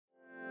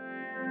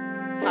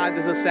Hi,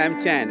 this is Sam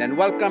Chan, and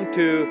welcome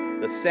to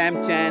the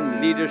Sam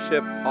Chan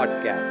Leadership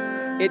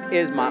Podcast. It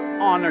is my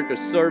honor to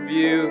serve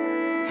you,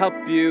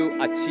 help you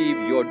achieve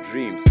your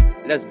dreams.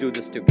 Let's do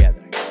this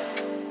together.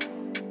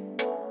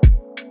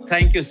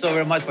 Thank you so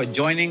very much for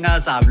joining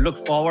us. I've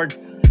looked forward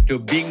to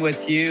being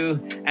with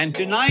you. And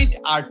tonight,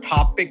 our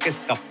topic is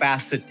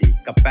capacity.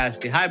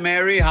 Capacity. Hi,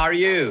 Mary. How are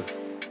you?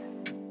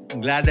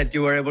 I'm glad that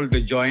you were able to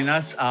join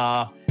us.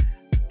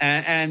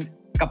 And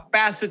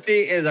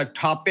capacity is a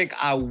topic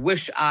I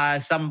wish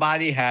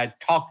somebody had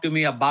talked to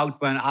me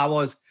about when I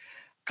was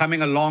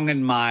coming along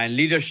in my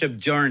leadership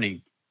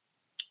journey.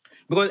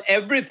 Because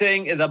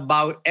everything is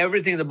about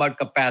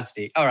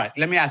capacity. All right,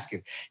 let me ask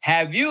you: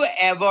 have you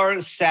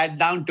ever sat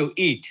down to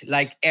eat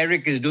like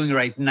Eric is doing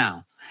right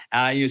now?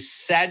 You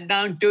sat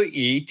down to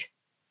eat,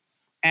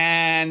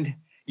 and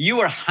you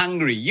were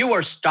hungry, you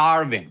were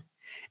starving,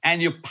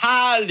 and you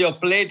piled your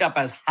plate up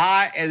as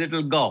high as it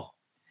will go.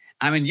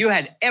 I mean, you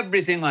had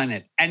everything on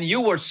it and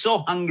you were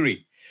so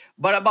hungry.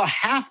 But about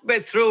halfway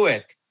through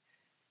it,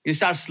 you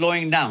start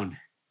slowing down.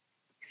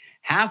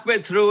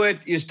 Halfway through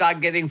it, you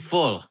start getting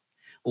full.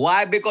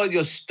 Why? Because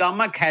your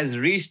stomach has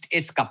reached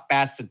its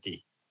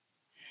capacity.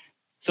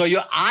 So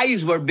your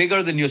eyes were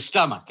bigger than your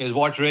stomach is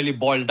what really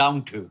boiled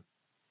down to.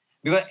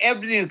 Because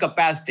everything is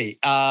capacity.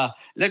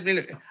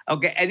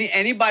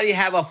 Anybody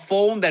have a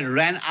phone that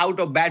ran out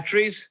of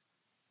batteries?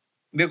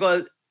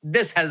 Because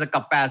this has a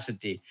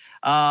capacity.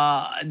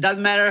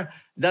 Doesn't matter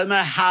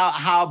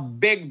how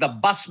big the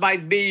bus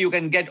might be, you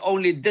can get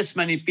only this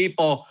many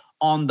people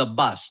on the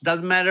bus.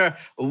 Doesn't matter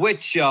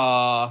which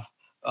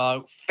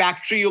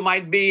factory you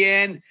might be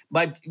in,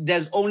 but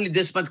there's only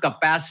this much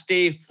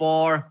capacity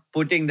for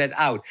putting that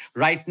out.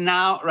 Right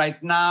now,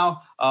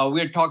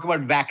 we're talking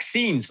about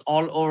vaccines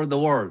all over the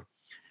world.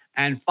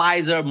 And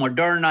Pfizer,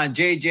 Moderna,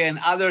 JJ, and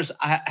others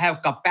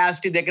have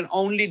capacity. They can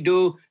only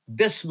do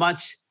this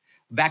much.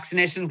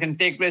 Vaccination can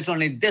take place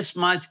only this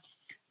much.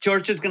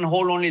 Churches can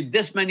hold only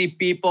this many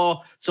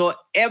people. So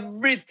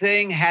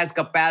everything has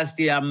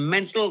capacity, a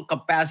mental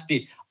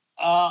capacity.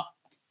 I've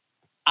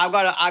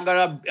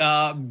got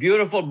a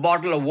beautiful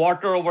bottle of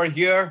water over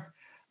here.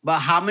 But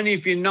how many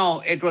of you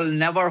know it will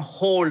never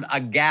hold a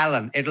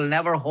gallon? It will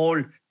never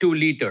hold 2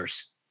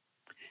 liters.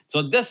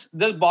 So this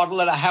bottle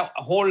that I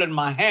hold in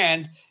my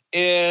hand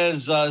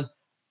is 1.500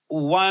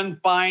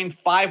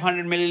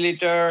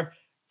 milliliter,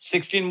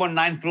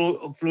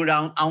 16.9 fluid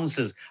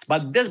ounces.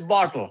 But this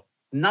bottle,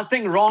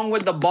 nothing wrong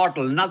with the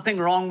bottle,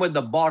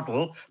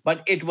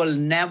 but it will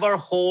never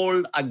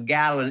hold a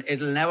gallon. It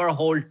will never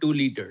hold 2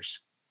 liters.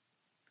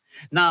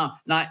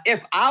 Now,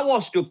 if I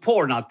was to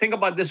pour, now think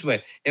about this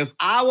way. If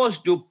I was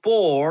to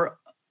pour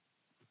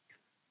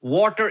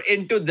water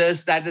into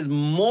this that is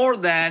more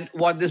than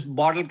what this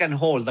bottle can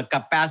hold, the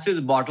capacity of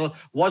the bottle,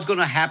 what's going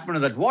to happen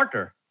to that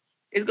water?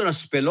 It's going to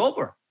spill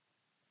over.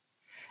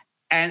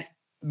 And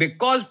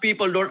because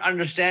people don't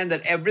understand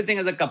that everything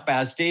has a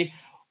capacity,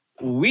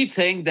 we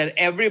think that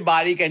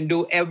everybody can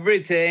do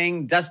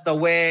everything just the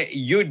way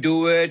you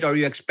do it or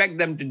you expect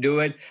them to do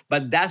it,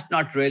 but that's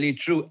not really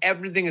true.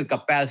 Everything is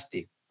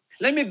capacity.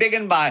 Let me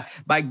begin by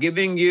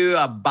giving you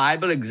a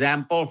Bible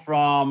example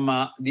from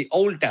the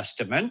Old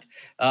Testament,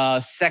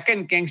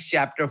 2 Kings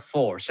chapter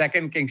 4.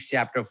 2 Kings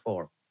chapter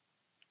 4.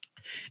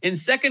 In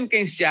 2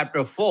 Kings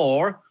chapter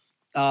 4,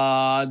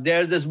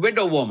 there's this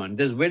widow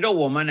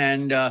woman,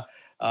 and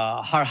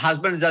her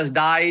husband just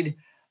died.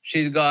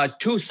 She's got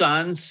 2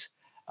 sons.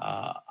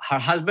 Her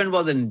husband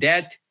was in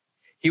debt.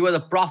 He was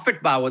a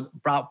prophet, by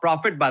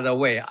the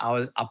way,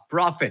 a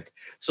prophet.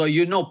 So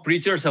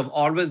preachers have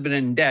always been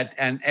in debt,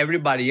 and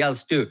everybody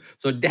else too.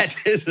 So debt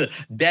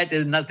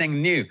is nothing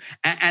new.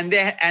 And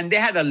they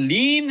had a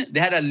lien.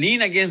 They had a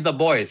lien against the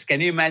boys. Can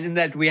you imagine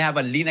that? We have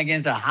a lien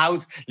against a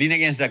house, lien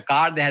against a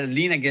car. They had a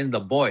lien against the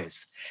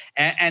boys.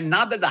 And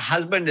now that the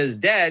husband is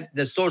dead,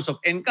 the source of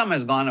income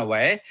has gone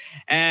away,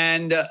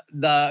 and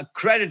the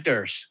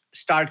creditors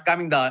start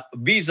coming, the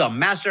Visa,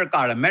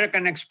 MasterCard,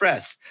 American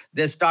Express,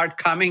 they start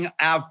coming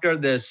after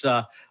this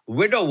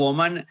widow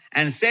woman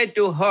and say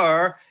to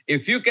her,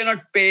 if you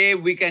cannot pay,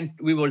 we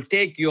will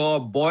take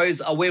your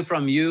boys away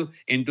from you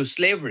into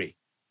slavery.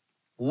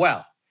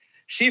 Well,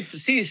 she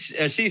sees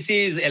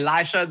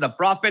Elisha, the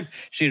prophet.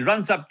 She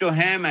runs up to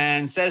him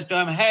and says to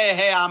him,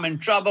 hey, I'm in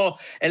trouble.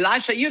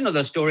 Elisha, you know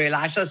the story.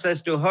 Elisha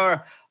says to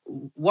her,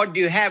 what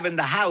do you have in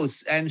the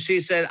house? And she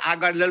said, I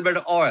got a little bit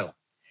of oil.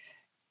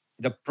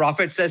 The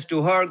prophet says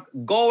to her,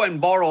 go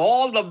and borrow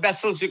all the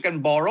vessels you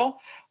can borrow,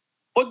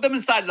 put them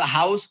inside the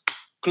house,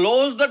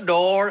 close the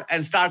door,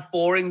 and start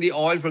pouring the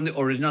oil from the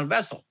original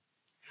vessel.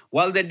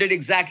 Well, they did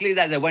exactly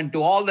that. They went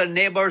to all their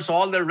neighbors,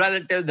 all their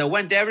relatives. They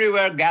went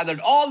everywhere, gathered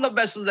all the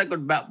vessels they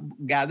could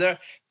gather,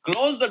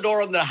 closed the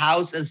door of their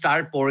house, and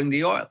started pouring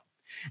the oil.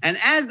 And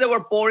as they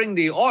were pouring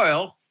the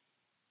oil,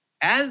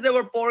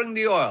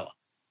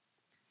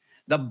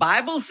 the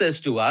Bible says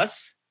to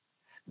us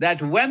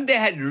that when they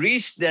had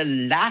reached their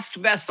last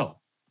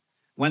vessel,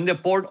 when they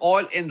poured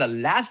oil in the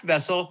last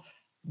vessel,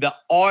 the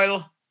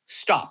oil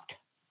stopped.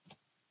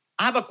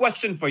 I have a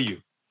question for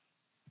you.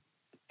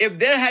 If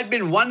there had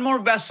been one more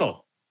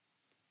vessel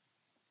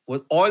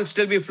Would oil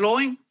still be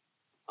flowing?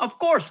 Of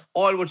course,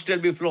 oil would still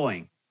be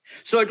flowing.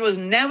 So it was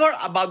never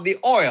about the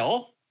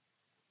oil.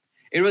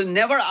 It was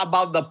never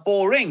about the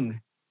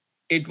pouring.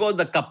 It was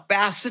the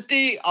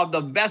capacity of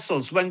the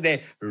vessels. When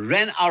they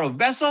ran out of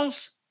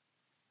vessels,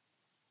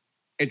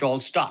 it all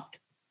stopped.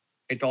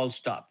 It all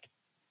stopped.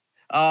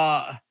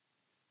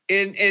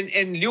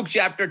 In Luke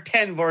chapter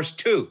 10, verse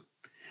 2,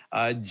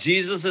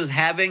 Jesus is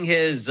having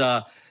his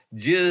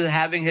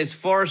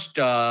first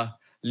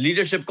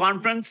leadership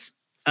conference.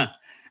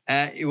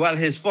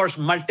 His first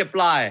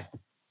multiply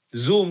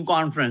Zoom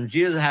conference.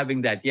 Jesus is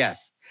having that,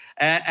 yes.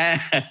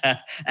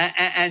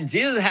 And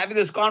Jesus is having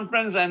this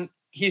conference, and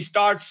he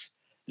starts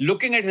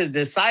looking at his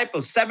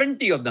disciples,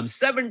 70 of them,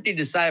 70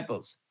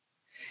 disciples.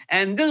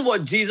 And this is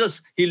what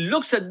Jesus, he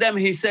looks at them,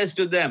 he says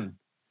to them,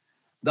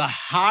 the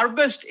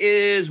harvest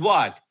is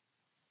what?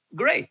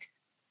 Great.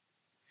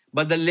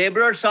 But the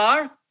laborers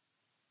are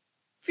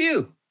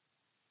few.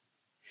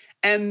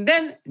 And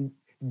then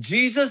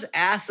Jesus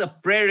asks a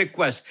prayer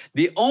request.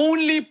 The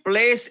only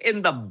place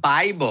in the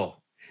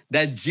Bible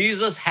that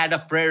Jesus had a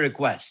prayer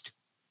request.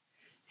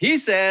 He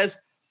says,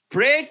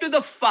 pray to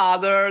the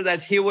Father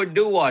that he would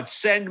do what?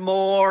 Send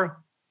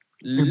more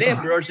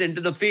laborers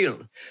into the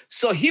field.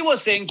 So he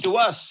was saying to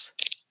us,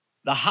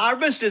 the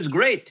harvest is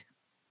great.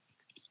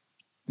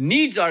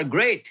 Needs are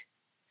great.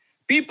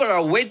 People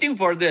are waiting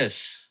for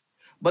this.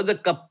 But the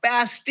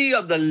capacity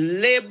of the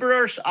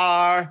laborers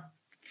are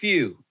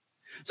few.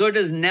 So it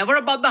is never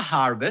about the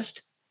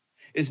harvest.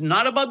 It's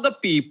not about the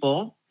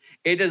people.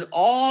 It is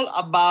all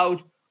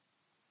about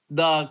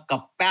the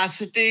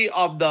capacity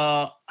of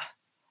the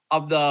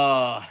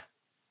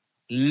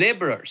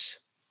laborers.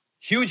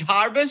 Huge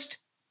harvest,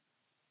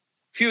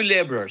 few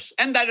laborers.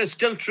 And that is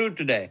still true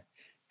today.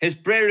 His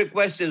prayer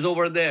request is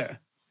over there.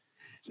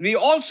 We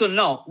also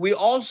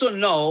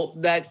know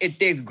that it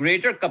takes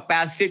greater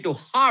capacity to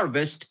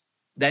harvest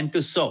than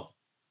to sow.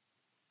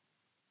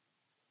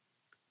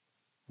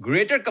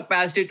 Greater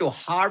capacity to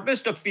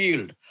harvest a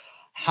field,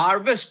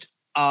 harvest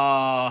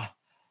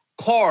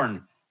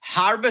corn,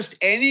 harvest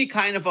any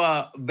kind of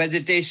a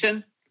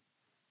vegetation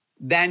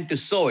than to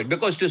sow it.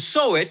 Because to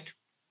sow it,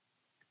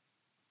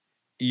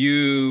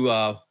 you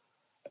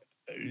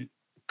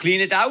clean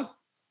it out,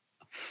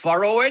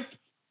 furrow it,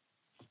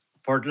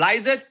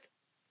 fertilize it,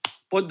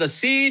 put the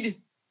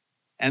seed,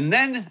 and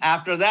then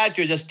after that,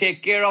 you just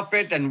take care of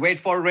it and wait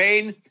for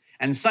rain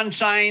and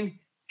sunshine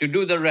to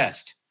do the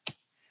rest.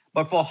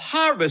 But for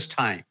harvest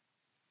time,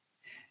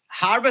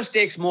 harvest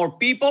takes more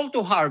people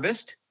to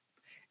harvest.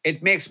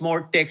 It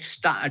takes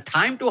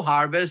time to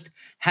harvest,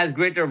 has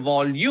greater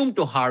volume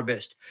to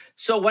harvest.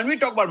 So when we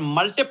talk about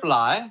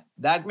multiply,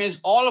 that means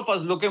all of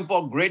us looking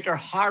for greater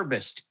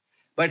harvest,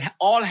 but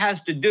all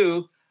has to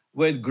do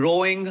with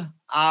growing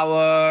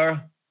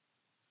our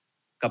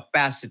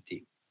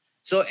capacity.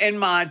 So in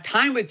my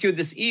time with you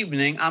this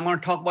evening, I'm going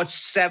to talk about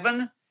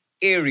seven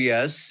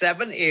areas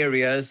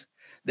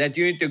that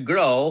you need to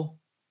grow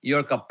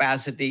your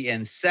capacity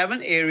in.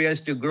 7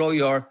 areas to grow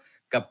your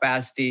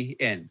capacity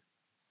in.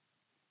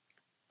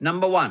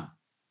 Number 1,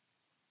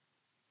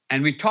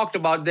 and we talked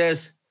about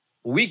this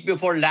week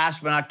before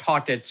last when I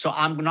taught it, so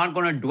I'm not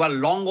going to dwell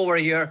long over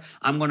here.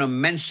 I'm going to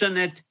mention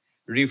it,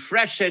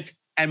 refresh it,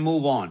 and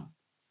move on.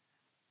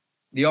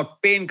 Your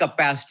pain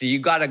capacity. You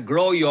got to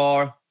grow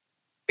your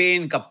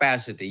pain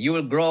capacity. You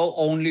will grow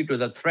only to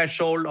the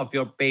threshold of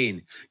your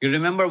pain. You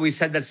remember we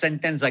said that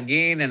sentence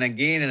again and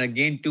again and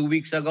again 2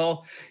 weeks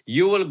ago?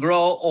 You will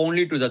grow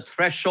only to the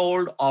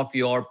threshold of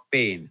your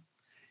pain.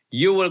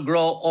 You will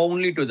grow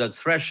only to the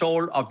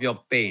threshold of your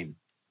pain.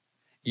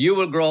 You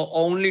will grow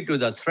only to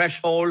the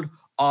threshold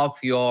of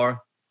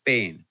your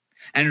pain.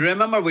 And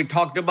remember, we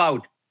talked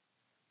about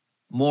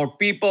more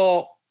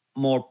people,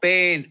 more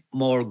pain,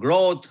 more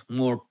growth,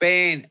 more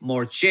pain,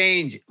 more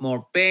change,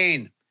 more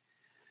pain.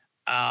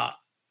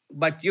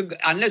 But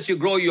unless you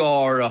grow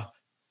your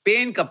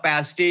pain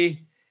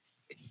capacity,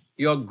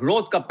 your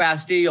growth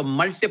capacity, your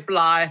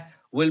multiply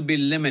will be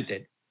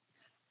limited.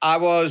 I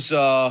was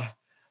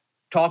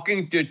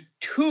talking to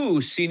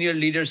 2 senior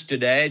leaders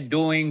today,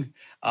 doing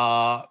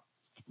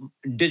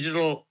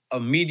digital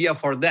media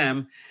for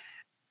them.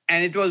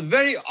 And it was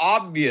very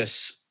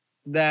obvious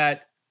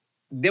that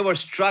they were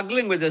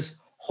struggling with this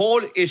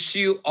whole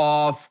issue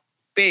of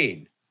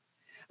pain.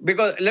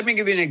 Because let me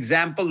give you an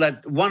example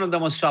that one of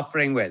them was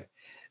suffering with.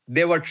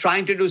 They were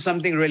trying to do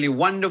something really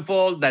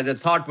wonderful that they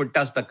thought would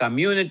touch the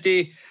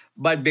community.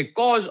 But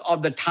because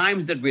of the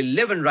times that we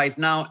live in right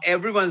now,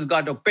 everyone's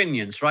got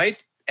opinions, right?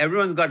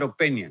 Everyone's got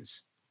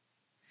opinions.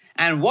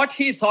 And what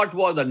he thought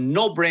was a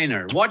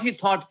no-brainer, what he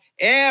thought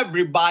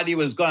everybody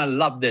was going to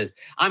love this.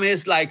 I mean,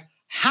 it's like,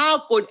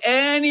 how could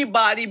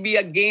anybody be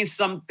against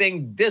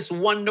something this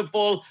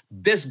wonderful,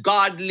 this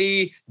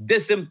godly,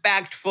 this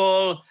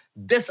impactful,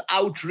 this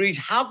outreach?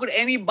 How could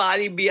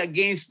anybody be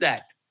against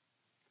that?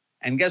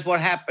 And guess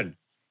what happened?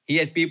 He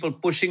had people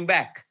pushing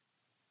back.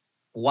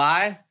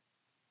 Why?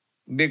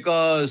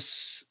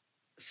 Because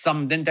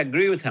some didn't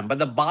agree with him. But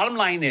the bottom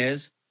line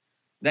is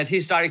that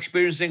he started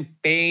experiencing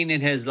pain in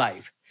his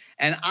life.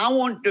 And I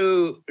want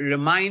to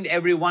remind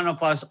every one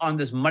of us on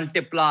this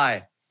multiply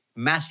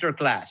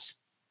masterclass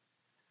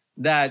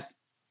that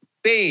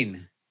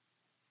pain,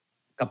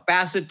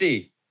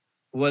 capacity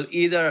will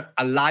either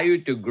allow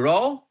you to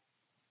grow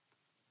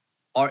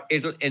or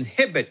it'll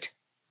inhibit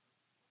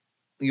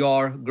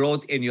your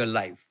growth in your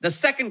life. The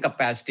second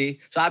capacity,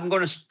 so I'm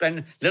going to spend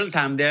a little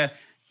time there.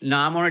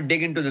 Now I'm going to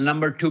dig into the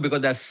number 2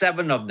 because there's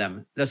 7 of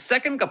them. The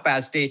second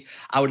capacity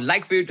I would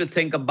like for you to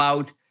think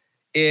about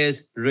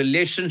is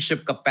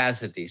relationship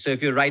capacity. So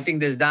if you're writing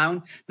this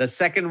down, the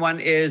second one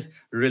is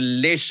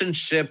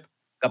relationship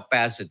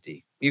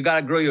capacity. You got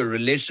to grow your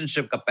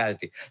relationship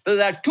capacity. So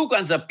there are 2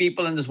 kinds of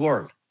people in this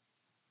world.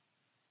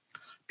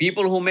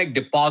 People who make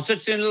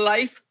deposits in your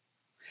life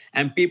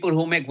and people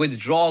who make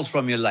withdrawals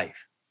from your life.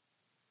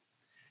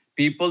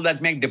 People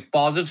that make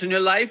deposits in your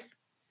life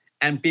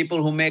and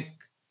people who make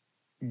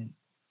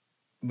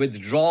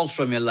withdrawals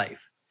from your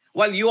life.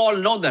 Well, you all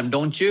know them,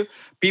 don't you?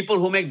 People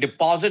who make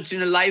deposits in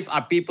your life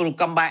are people who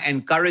come by,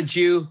 encourage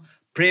you,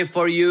 pray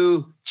for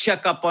you,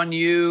 check up on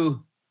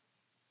you.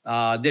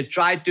 They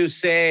try to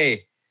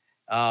say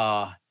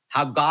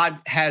how God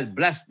has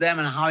blessed them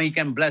and how he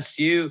can bless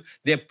you.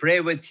 They pray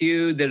with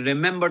you. They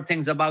remember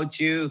things about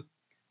you.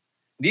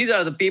 These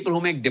are the people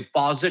who make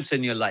deposits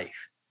in your life.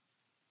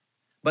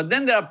 But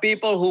then there are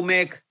people who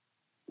make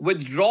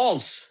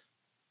withdrawals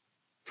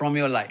from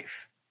your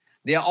life.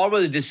 They are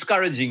always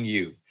discouraging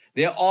you.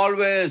 They're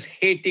always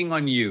hating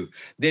on you.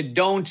 They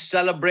don't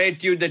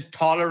celebrate you. They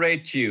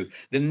tolerate you.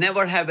 They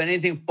never have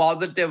anything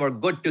positive or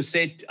good to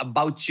say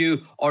about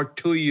you or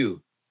to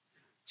you.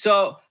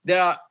 So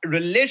there are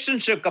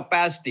relationship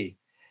capacity.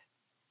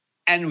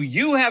 And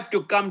you have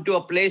to come to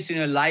a place in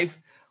your life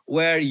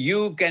where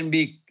you can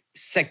be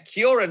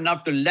secure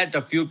enough to let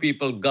a few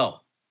people go.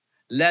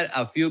 Let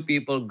a few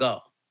people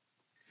go.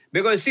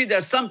 Because see, there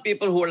are some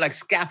people who are like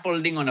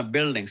scaffolding on a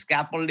building.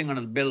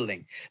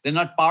 They're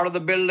not part of the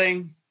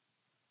building,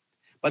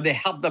 but they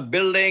help the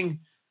building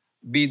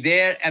be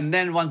there. And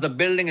then once the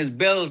building is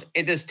built,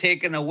 it is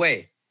taken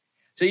away.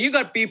 So you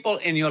got people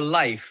in your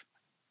life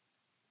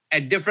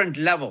at different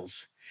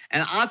levels.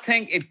 And I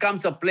think it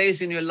comes a place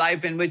in your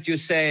life in which you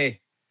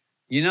say,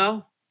 you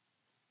know,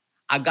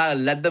 I got to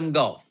let them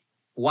go.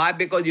 Why?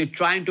 Because you're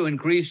trying to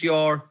increase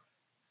your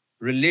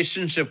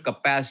relationship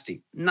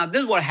capacity. Now,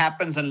 this is what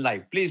happens in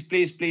life. Please,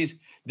 please, please.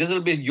 This will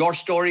be your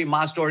story,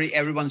 my story,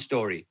 everyone's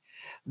story.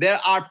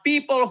 There are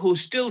people who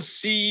still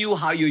see you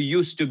how you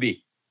used to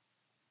be.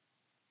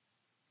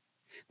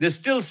 They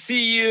still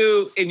see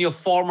you in your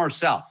former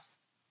self.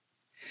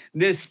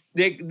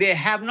 They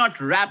have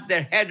not wrapped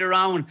their head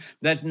around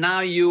that now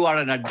you are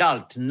an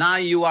adult. Now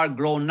you are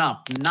grown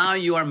up. Now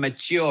you are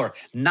mature.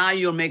 Now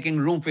you're making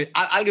room for it.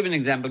 I'll give an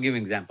example.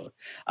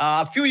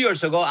 A few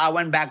years ago, I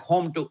went back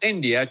home to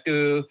India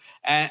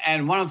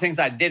and one of the things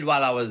I did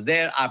while I was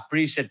there, I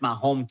preached at my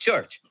home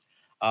church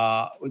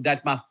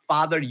that my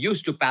father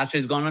used to pastor.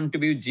 He's gone on to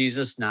be with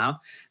Jesus now.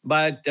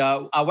 But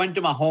I went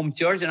to my home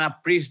church and I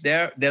preached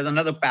there. There's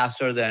another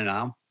pastor there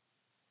now.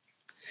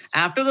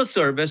 After the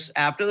service,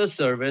 I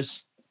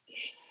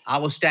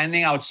was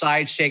standing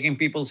outside, shaking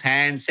people's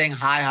hands, saying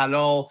hi,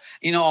 hello,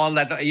 all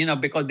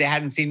that, because they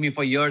hadn't seen me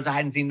for years. I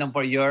hadn't seen them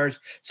for years.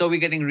 So we're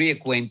getting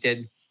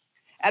reacquainted.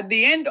 At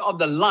the end of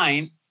the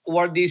line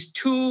were these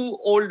two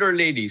older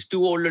ladies,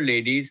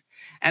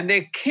 and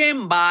they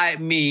came by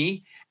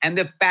me and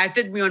they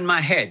patted me on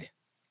my head.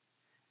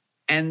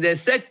 And they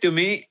said to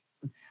me,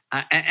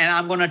 and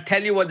I'm going to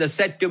tell you what they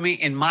said to me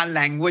in my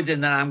language,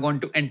 and then I'm going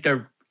to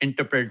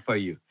interpret for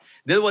you.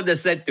 This is what they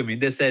said to me.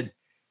 They said,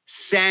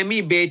 Sammy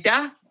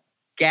beta,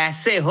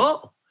 kaise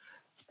ho?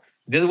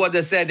 This is what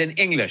they said in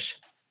English.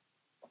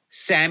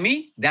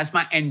 Sammy, that's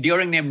my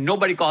enduring name.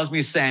 Nobody calls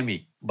me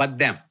Sammy but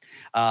them.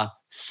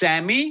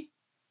 Sammy,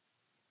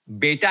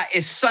 beta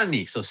is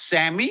Sunny. So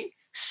Sammy,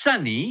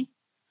 Sunny,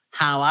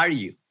 how are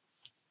you?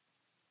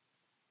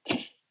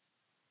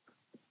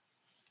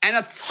 And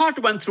a thought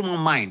went through my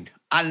mind.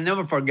 I'll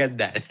never forget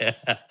that.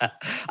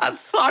 A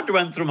thought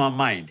went through my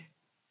mind.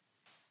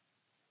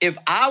 If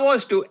I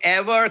was to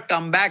ever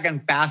come back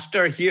and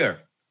pastor here,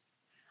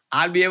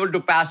 I'll be able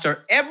to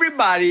pastor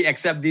everybody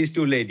except these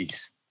two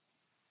ladies.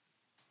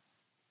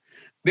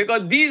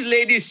 Because these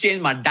ladies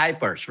changed my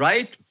diapers,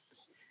 right?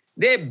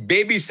 They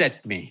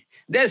babysat me.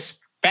 They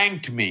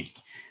spanked me.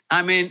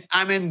 I mean,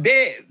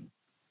 they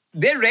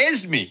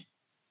raised me.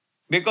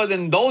 Because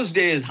in those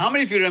days, how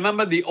many of you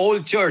remember the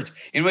old church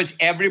in which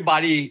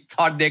everybody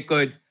thought they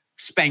could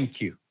spank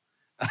you?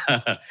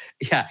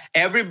 Yeah,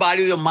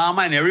 everybody was your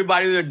mama and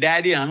everybody was your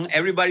daddy, and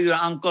everybody was your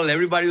uncle,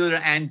 everybody was your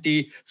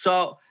auntie.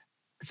 So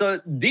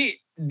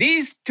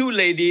these two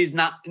ladies,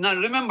 now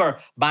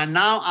remember, by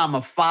now I'm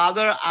a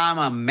father, I'm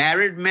a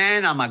married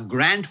man, I'm a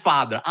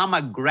grandfather.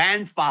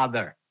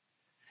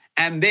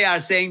 And they are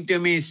saying to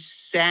me,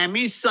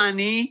 Sammy,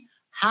 Sonny,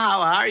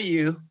 how are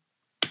you?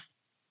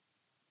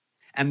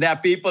 And there are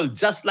people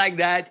just like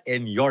that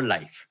in your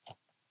life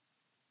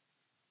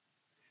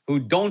who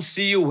don't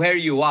see you where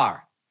you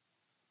are.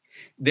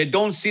 They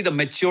don't see the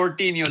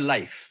maturity in your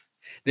life.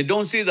 They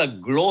don't see the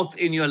growth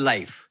in your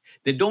life.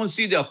 They don't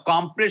see the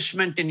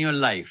accomplishment in your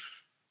life.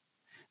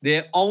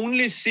 They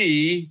only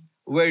see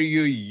where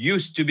you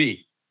used to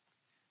be,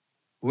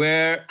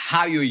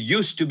 how you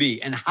used to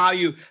be, and how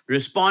you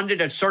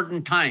responded at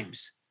certain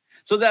times.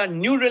 So there are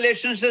new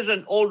relationships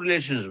and old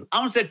relationships. I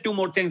want to say two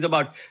more things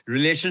about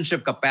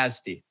relationship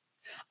capacity.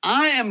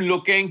 I am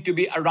looking to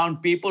be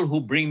around people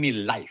who bring me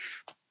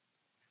life,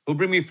 who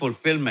bring me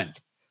fulfillment,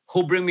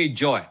 who bring me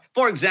joy.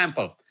 For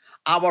example,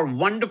 our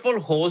wonderful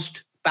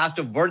host,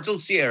 Pastor Virgil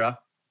Sierra,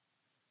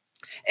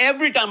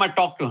 every time I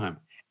talk to him,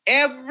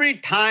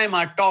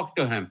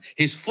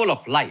 he's full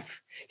of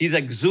life. He's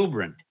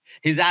exuberant.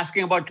 He's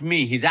asking about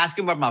me. He's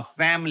asking about my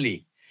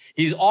family.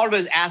 He's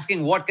always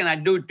asking, what can I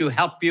do to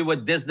help you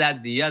with this,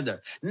 that, the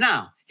other?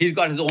 Now, he's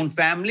got his own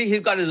family. He's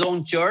got his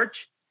own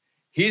church.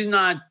 He's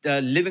not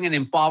living an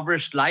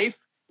impoverished life.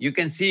 You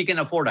can see he can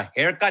afford a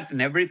haircut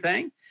and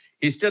everything.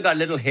 He's still got a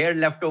little hair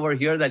left over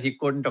here that he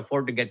couldn't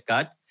afford to get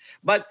cut.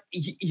 But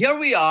here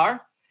we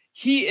are.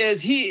 He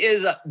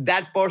is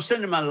that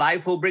person in my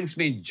life who brings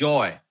me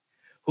joy,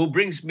 who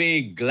brings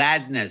me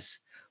gladness,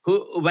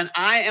 who, when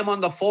I am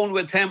on the phone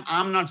with him,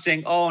 I'm not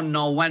saying, oh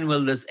no, when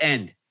will this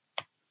end?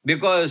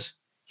 Because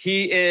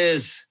he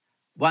is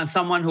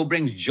someone who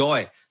brings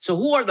joy. So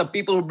who are the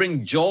people who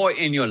bring joy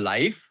in your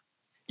life?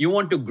 You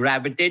want to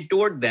gravitate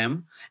toward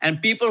them.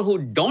 And people who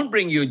don't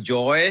bring you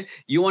joy,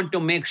 you want to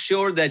make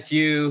sure that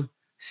you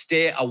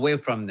stay away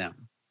from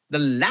them. The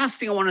last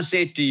thing I want to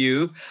say to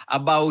you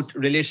about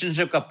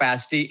relationship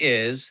capacity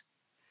is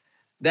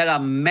that a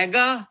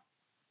mega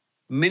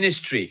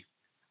ministry,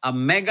 a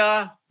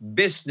mega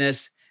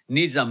business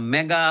needs a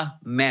mega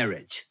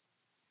marriage.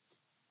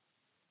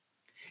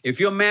 If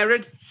you're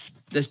married,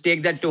 just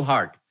take that to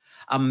heart.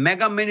 A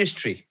mega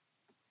ministry,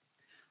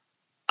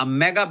 a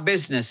mega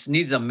business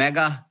needs a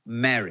mega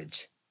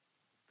marriage.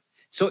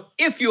 So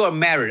if you are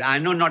married, I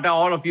know not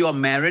all of you are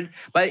married,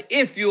 but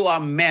if you are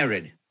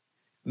married,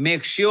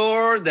 make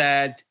sure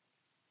that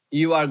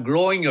you are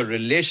growing your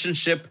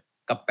relationship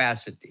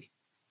capacity.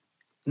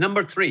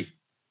 Number 3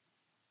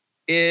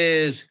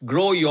 is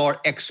grow your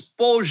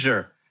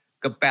exposure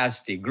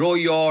capacity. Grow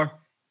your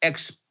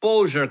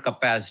exposure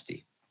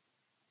capacity.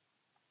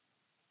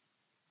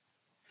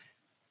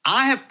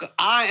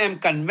 I'm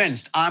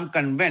convinced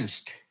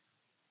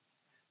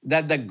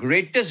that the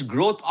greatest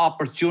growth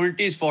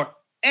opportunities for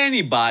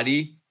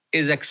anybody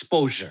is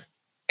exposure.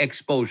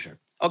 Exposure.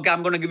 Okay,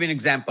 I'm going to give you an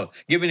example.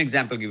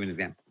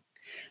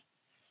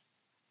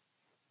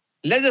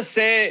 Let's just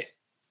say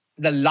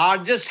the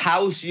largest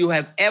house you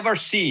have ever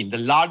seen,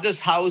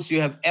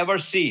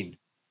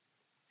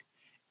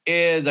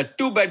 is a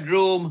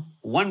 2-bedroom,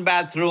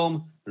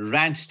 1-bathroom,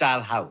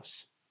 ranch-style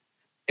house.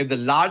 If the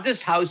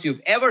largest house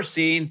you've ever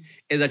seen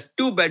is a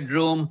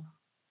 2-bedroom,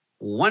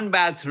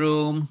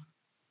 1-bathroom,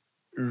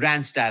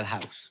 ranch-style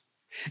house,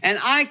 and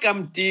I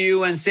come to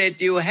you and say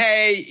to you,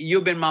 hey,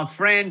 you've been my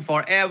friend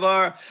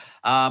forever.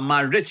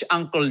 My rich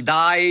uncle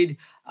died.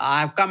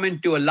 I've come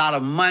into a lot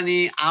of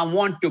money. I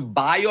want to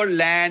buy your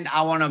land.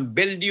 I want to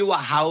build you a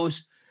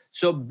house.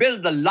 So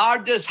build the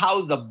largest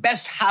house, the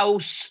best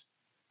house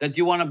that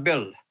you want to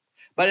build.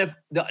 But if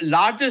the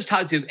largest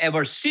house you've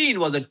ever seen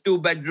was a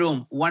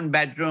 2-bedroom,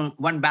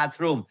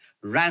 1-bathroom,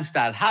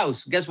 ranch-style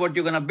house, guess what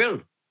you're going to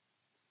build?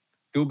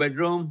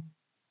 2-bedroom,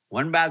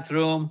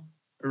 1-bathroom,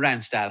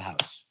 ranch-style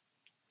house.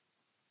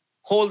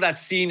 Hold that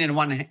scene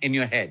in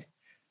your head.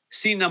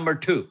 Scene number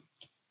 2.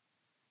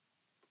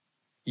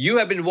 You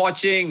have been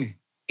watching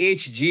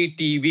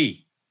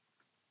HGTV.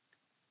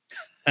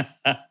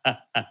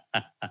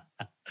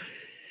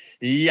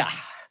 Yeah.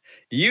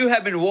 You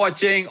have been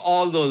watching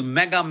all those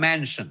mega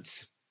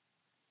mansions.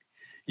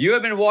 You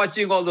have been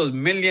watching all those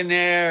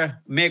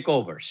millionaire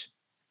makeovers.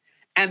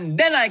 And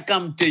then I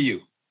come to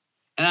you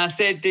and I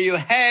say to you,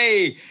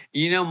 hey,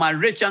 my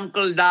rich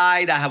uncle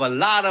died. I have a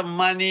lot of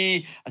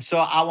money. So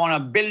I want to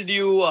build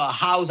you a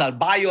house. I'll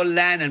buy your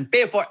land and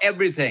pay for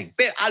everything.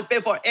 I'll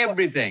pay for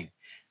everything.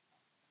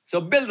 So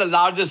build the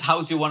largest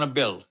house you want to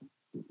build.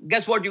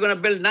 Guess what you're going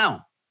to build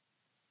now?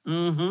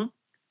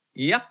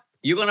 Yep.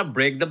 You're going to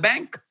break the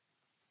bank.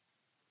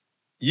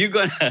 You're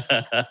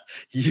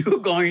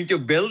going to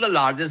build the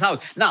largest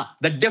house. Now,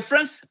 the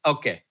difference,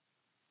 okay,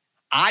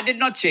 I did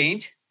not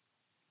change.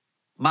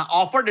 My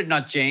offer did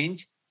not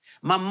change.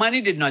 My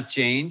money did not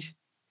change.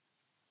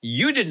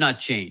 You did not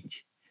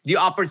change. The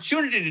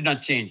opportunity did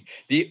not change.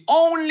 The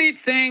only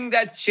thing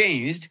that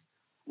changed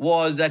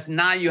was that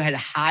now you had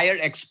higher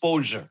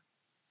exposure.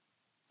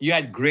 You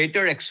had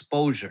greater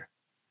exposure.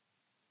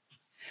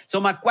 So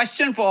my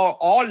question for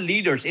all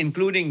leaders,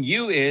 including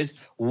you, is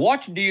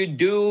what do you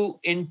do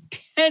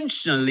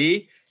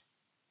intentionally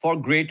for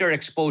greater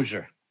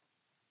exposure?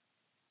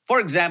 For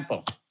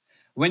example,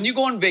 when you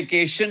go on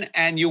vacation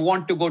and you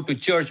want to go to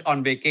church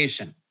on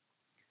vacation,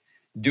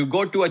 do you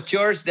go to a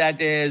church that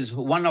is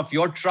one of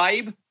your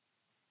tribe?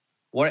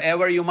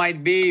 Wherever you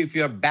might be, if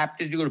you're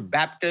Baptist, you go to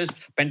Baptist,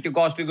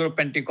 Pentecostal, you go to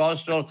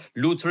Pentecostal,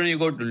 Lutheran, you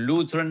go to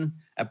Lutheran,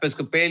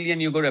 Episcopalian,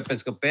 you go to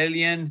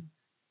Episcopalian.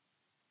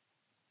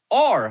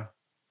 Or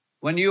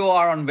when you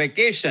are on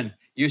vacation,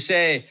 You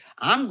say,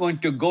 I'm going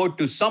to go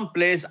to some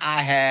place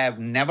I have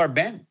never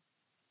been.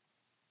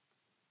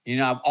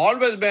 I've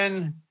always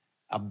been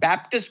a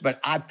Baptist, but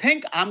I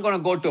think I'm going to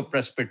go to a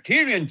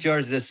Presbyterian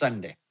church this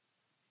Sunday.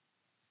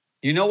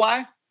 You know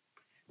why?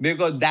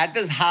 Because that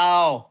is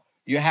how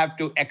you have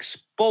to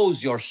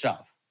expose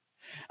yourself.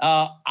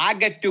 I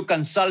get to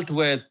consult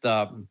with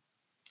a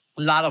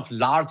lot of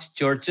large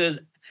churches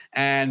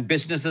and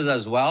businesses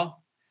as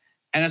well.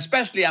 And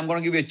especially, I'm going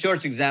to give you a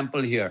church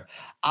example here.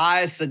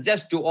 I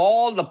suggest to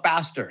all the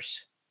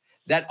pastors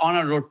that on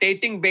a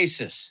rotating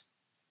basis,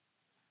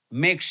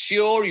 make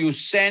sure you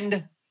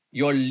send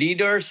your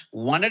leaders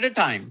one at a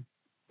time,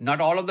 not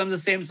all of them the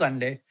same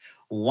Sunday,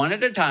 one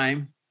at a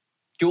time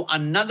to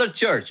another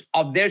church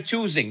of their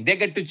choosing. They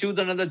get to choose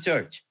another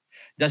church.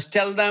 Just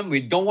tell them, we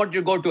don't want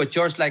you to go to a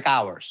church like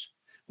ours.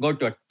 Go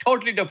to a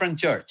totally different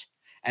church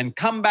and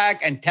come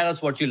back and tell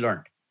us what you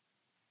learned.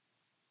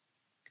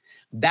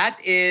 That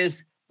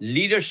is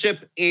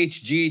Leadership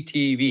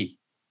HGTV.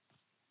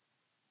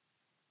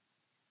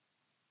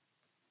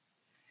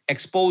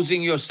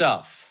 Exposing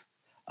yourself.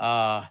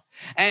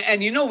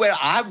 And you know where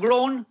I've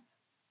grown?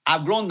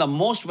 I've grown the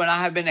most when I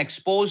have been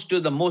exposed to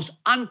the most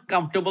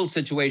uncomfortable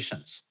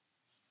situations.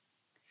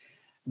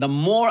 The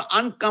more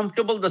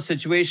uncomfortable the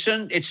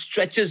situation, it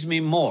stretches me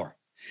more.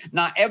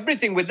 Now,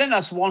 everything within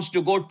us wants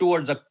to go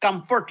towards a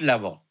comfort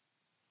level.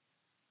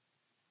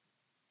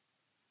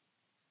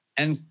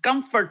 And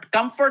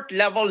comfort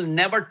level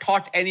never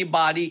taught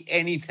anybody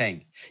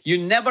anything. You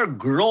never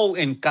grow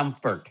in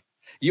comfort.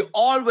 You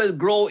always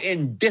grow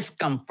in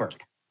discomfort.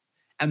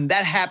 And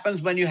that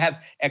happens when you have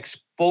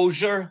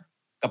exposure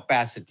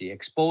capacity.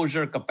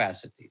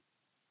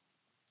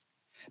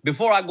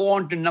 Before I go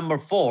on to number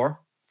 4,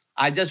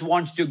 I just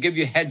want to give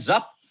you a heads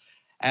up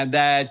and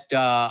that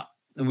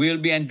we'll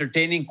be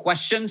entertaining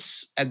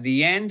questions at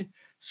the end.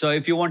 So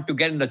if you want to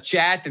get in the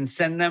chat and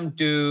send them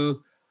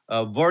to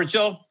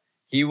Virgil,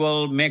 he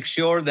will make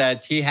sure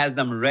that he has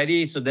them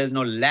ready so there's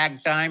no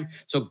lag time.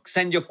 So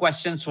send your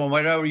questions from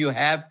wherever you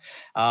have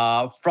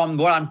from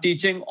what I'm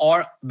teaching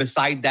or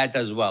beside that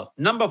as well.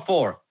 Number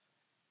 4,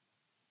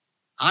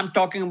 I'm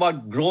talking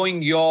about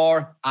growing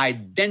your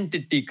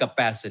identity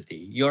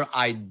capacity.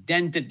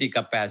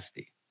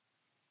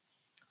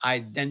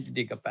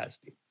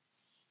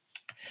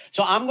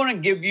 So I'm going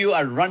to give you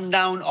a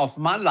rundown of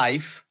my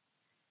life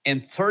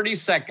in 30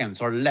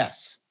 seconds or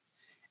less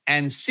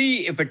and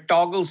see if it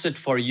toggles it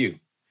for you.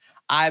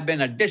 I've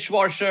been a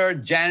dishwasher,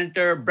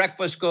 janitor,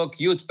 breakfast cook,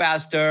 youth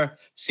pastor,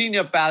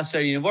 senior pastor,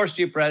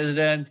 university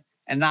president,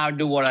 and now I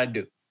do what I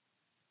do.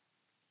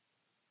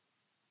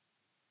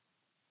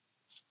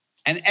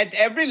 And at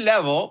every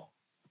level,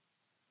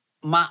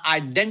 my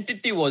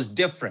identity was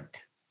different.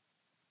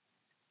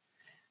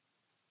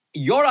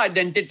 Your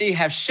identity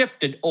has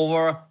shifted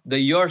over the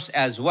years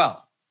as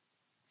well.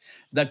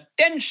 The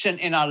tension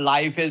in our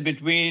life is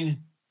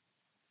between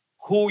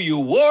who you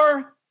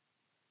were,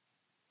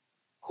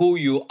 who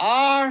you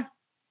are,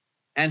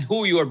 and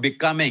who you are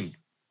becoming.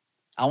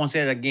 I want to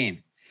say it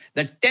again.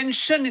 The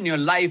tension in your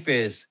life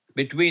is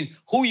between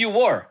who you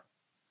were,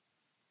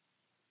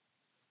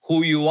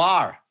 who you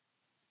are,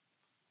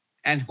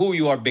 and who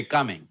you are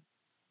becoming.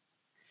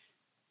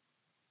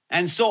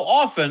 And so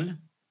often,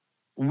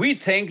 we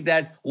think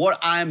that what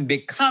I'm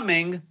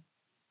becoming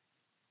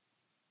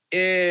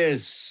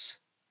is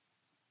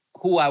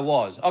who I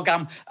was. Okay,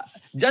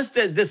 just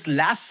this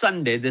last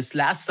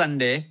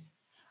Sunday,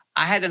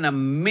 I had an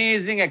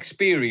amazing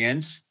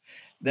experience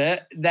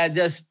that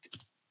just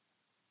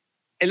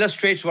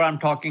illustrates what I'm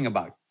talking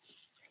about.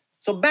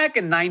 So back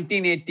in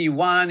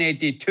 1981,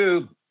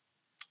 82,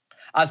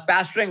 I was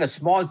pastoring a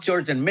small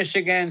church in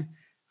Michigan,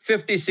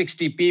 50,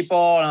 60 people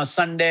on a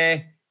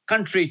Sunday,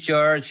 country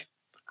church.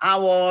 I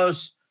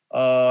was,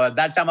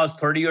 that time I was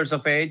 30 years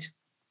of age,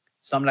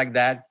 something like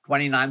that,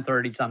 29,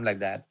 30, something like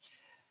that.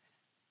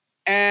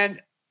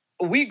 And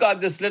we got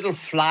this little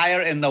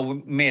flyer in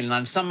the mail.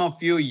 Now, some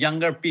of you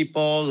younger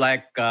people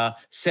like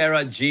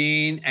Sarah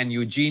Jean and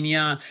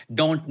Eugenia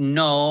don't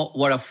know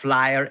what a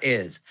flyer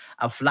is.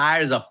 A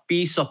flyer is a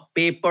piece of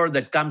paper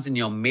that comes in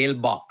your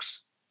mailbox.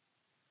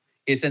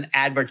 It's an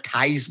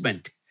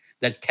advertisement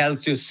that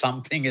tells you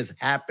something is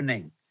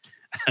happening.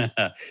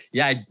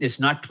 Yeah, it's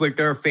not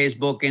Twitter,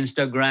 Facebook,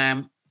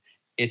 Instagram.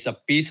 It's a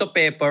piece of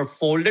paper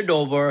folded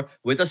over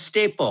with a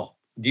staple.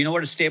 Do you know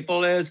what a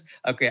staple is?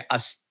 Okay, a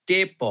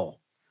staple.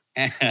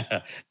 And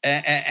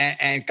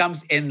it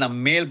comes in the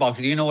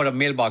mailbox. You know what a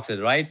mailbox is,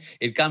 right?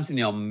 It comes in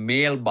your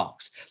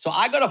mailbox. So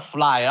I got a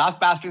flyer. I was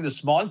pastoring the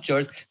small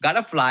church, got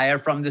a flyer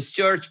from this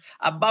church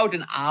about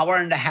an hour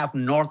and a half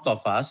north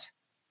of us.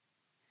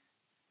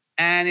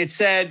 And it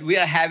said, we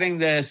are having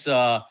this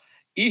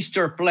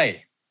Easter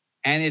play.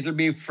 And it'll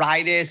be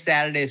Friday,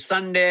 Saturday,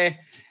 Sunday.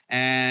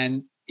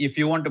 And if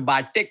you want to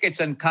buy tickets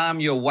and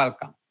come, you're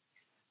welcome.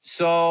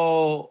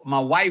 So my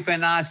wife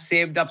and I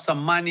saved up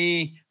some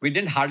money. We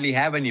didn't hardly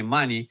have any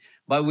money,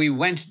 but we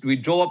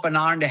drove up an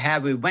hour and a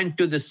half. We went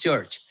to this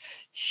church,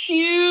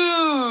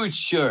 huge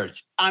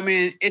church. I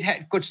mean,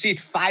 could seat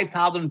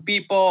 5,000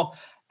 people.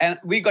 And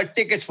we got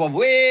tickets for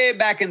way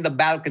back in the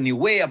balcony,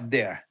 way up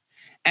there.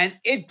 And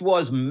it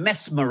was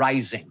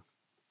mesmerizing.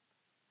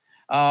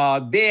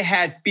 They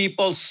had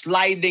people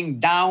sliding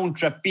down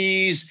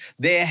trapeze.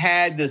 They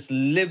had this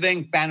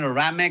living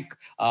panoramic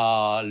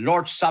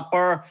Lord's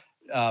Supper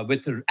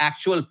with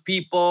actual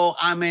people.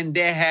 I mean,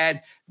 they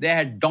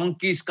had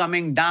donkeys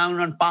coming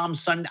down on Palm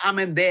Sunday. I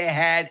mean, they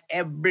had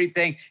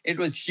everything. It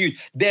was huge.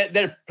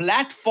 Their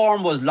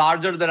platform was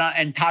larger than our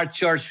entire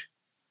church.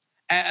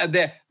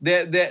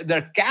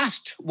 Their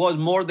cast was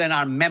more than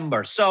our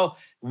members. So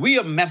we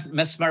are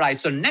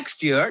mesmerized. So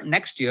next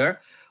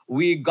year,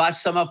 we got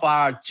some of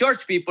our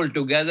church people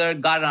together,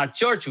 got in our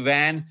church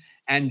van,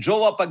 and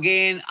drove up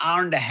again,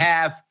 hour and a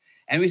half.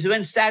 And we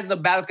went, sat in the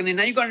balcony.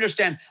 Now you can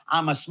understand,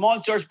 I'm a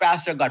small church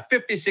pastor, got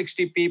 50,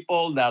 60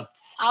 people. There are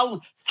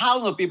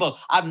thousands of people.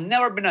 I've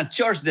never been a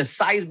church this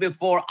size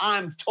before.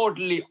 I'm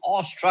totally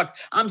awestruck.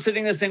 I'm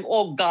sitting there saying,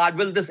 oh God,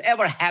 will this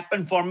ever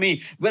happen for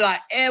me? Will I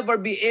ever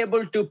be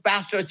able to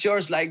pastor a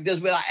church like this?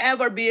 Will I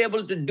ever be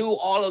able to do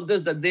all of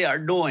this that they are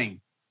doing?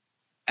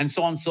 And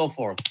so on and so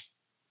forth.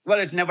 Well,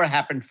 it never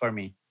happened for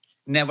me.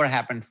 Never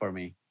happened for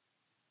me.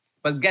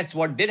 But guess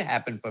what did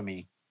happen for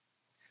me?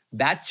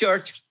 That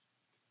church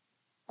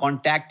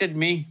contacted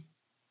me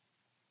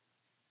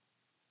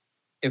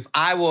if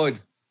I would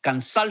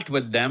consult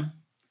with them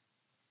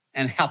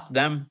and help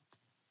them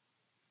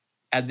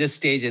at this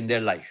stage in their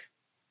life.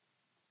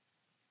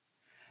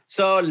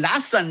 So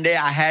last Sunday,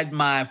 I had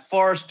my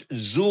first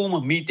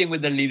Zoom meeting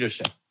with the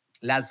leadership.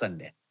 Last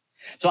Sunday.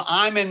 So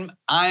I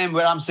am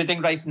where I'm sitting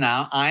right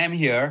now. I am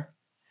here.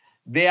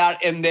 They are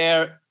in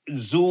their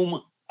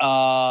Zoom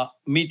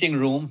meeting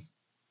room.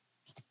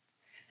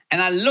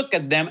 And I look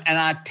at them and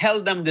I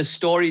tell them the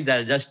story that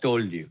I just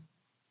told you.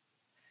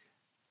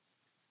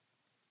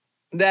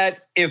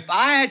 That if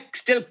I had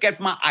still kept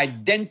my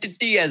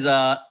identity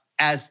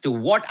as to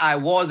what I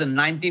was in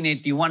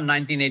 1981,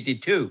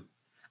 1982,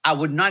 I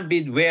would not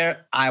be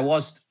where I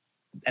was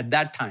at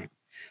that time.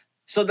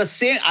 So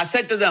I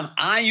said to them,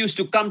 I used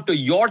to come to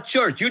your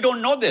church. You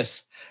don't know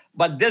this,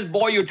 but this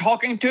boy you're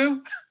talking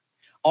to,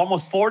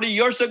 almost 40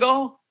 years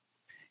ago,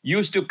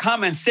 used to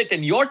come and sit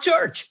in your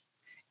church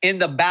in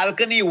the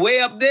balcony way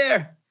up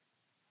there.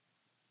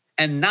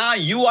 And now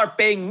you are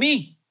paying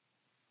me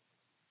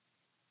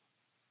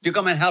to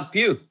come and help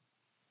you.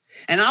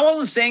 And I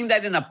wasn't saying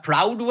that in a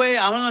proud way.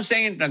 I wasn't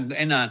saying it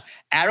in an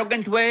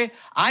arrogant way.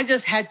 I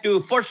just had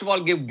to, first of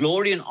all, give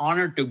glory and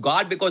honor to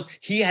God because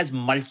he has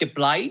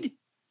multiplied.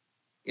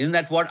 Isn't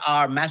that what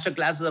our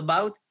masterclass is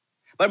about?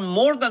 But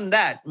more than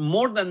that,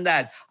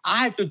 I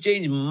had to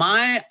change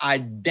my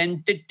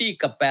identity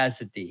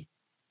capacity.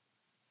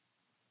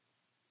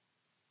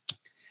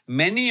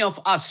 Many of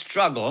us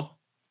struggle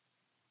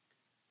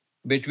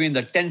between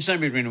the tension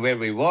between where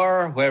we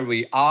were, where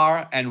we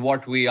are, and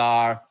what we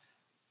are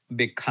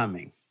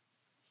becoming.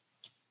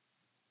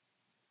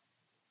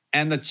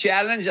 And the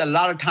challenge a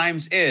lot of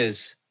times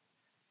is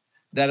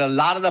that a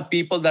lot of the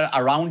people that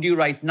are around you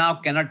right now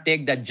cannot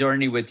take that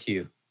journey with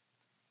you.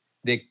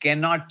 They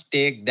cannot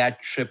take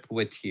that trip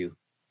with you.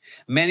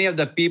 Many of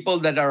the people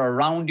that are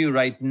around you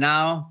right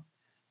now,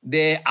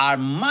 they are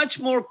much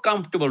more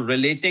comfortable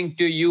relating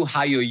to you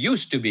how you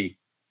used to be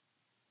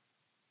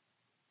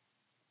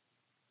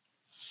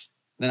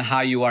than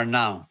how you are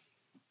now.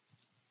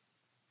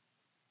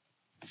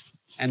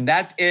 And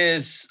that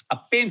is a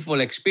painful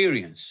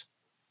experience.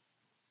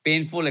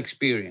 Painful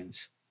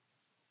experience.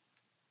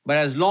 But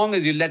as long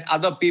as you let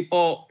other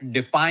people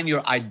define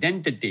your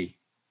identity,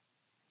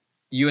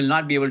 you will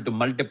not be able to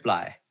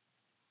multiply.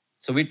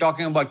 So we're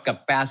talking about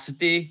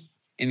capacity,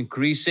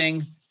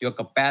 increasing your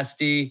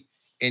capacity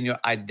in your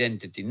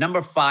identity.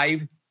 Number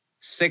 5,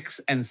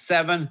 6, and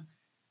 7.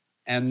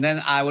 And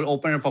then I will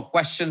open it for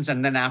questions.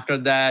 And then after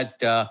that,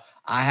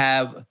 I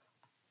have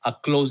a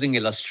closing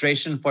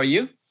illustration for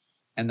you.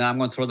 And then I'm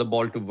going to throw the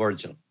ball to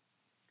Virgil.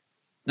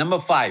 Number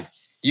 5,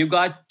 you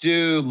got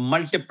to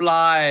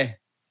multiply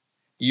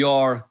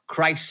your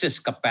crisis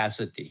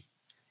capacity.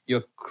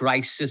 Your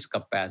crisis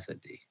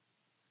capacity.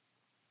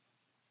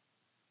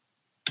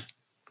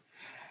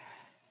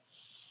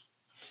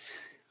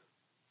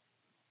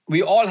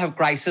 We all have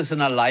crisis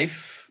in our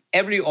life.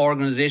 Every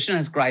organization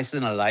has crisis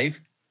in our life.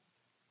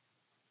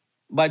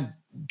 But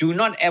do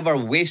not ever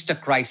waste a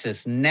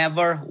crisis.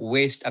 Never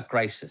waste a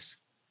crisis.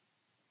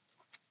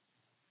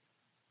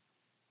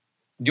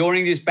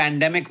 During these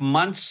pandemic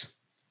months,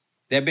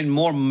 there have been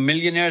more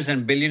millionaires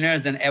and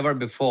billionaires than ever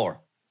before.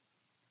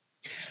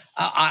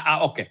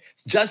 Okay,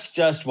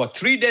 just what,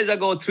 3 days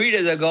ago,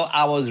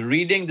 I was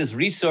reading this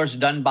research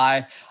done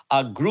by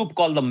a group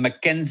called the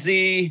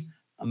McKinsey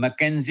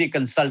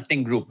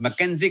Consulting Group.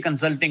 McKinsey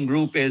Consulting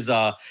Group is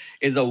a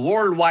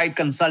worldwide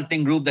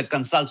consulting group that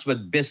consults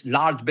with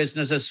large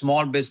businesses,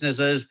 small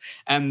businesses,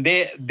 and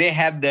they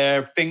have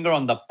their finger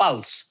on the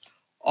pulse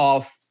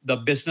of the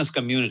business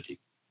community.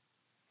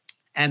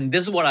 And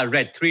this is what I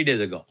read 3 days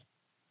ago.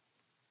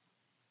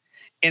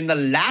 In the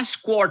last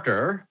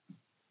quarter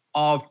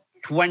of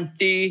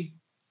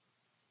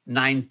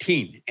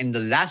 2019,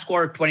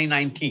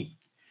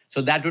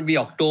 So that would be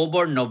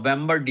October,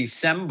 November,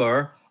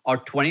 December, or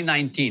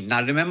 2019.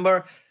 Now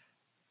remember,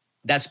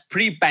 that's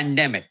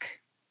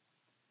pre-pandemic.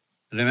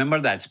 Remember,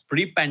 that's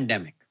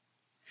pre-pandemic.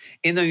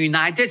 In the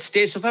United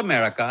States of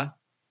America,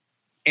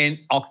 in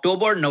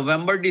October,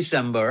 November,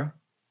 December,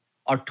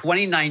 or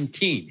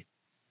 2019,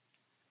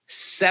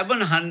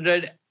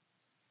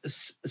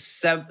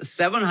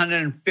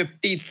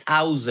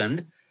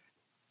 750,000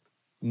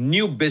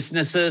 new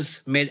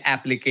businesses made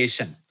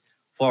application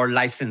for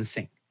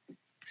licensing.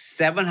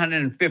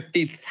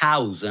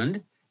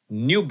 750,000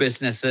 new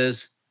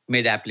businesses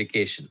made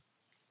application.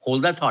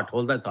 Hold that thought,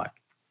 hold that thought.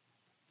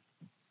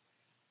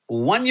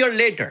 1 year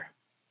later,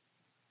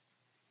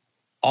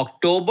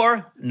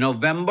 October,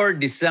 November,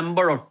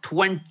 December of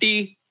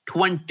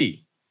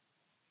 2020,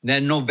 there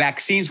are no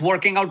vaccines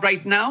working out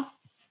right now.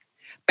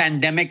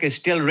 Pandemic is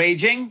still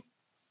raging.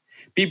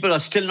 People are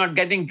still not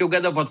getting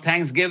together for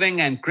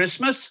Thanksgiving and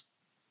Christmas.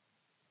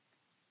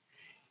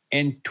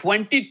 In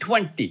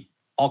 2020,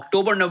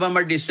 October,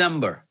 November,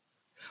 December,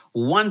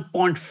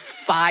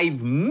 1.5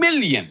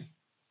 million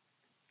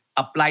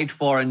applied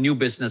for a new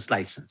business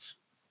license.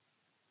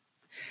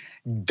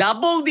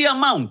 Double the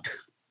amount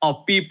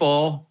of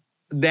people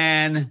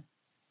than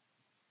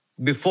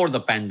before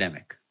the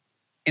pandemic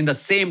in the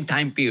same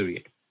time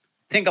period.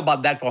 Think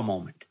about that for a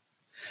moment.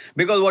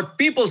 Because what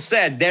people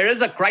said, there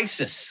is a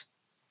crisis,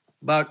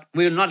 but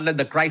we will not let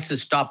the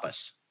crisis stop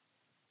us.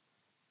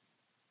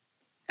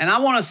 And I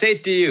want to say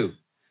to you,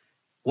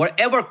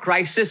 whatever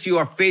crisis you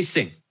are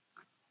facing,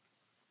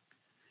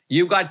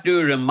 you got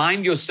to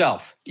remind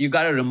yourself,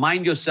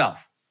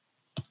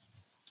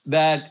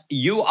 that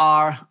you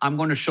are, I'm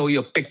going to show you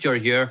a picture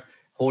here.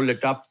 Hold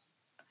it up.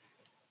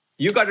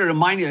 You got to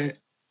remind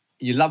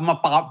you love my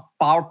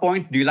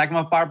PowerPoint? Do you like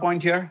my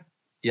PowerPoint here?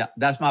 Yeah,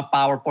 that's my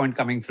PowerPoint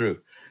coming through.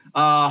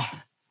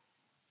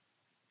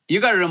 You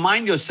got to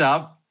remind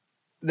yourself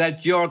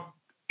that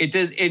it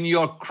is in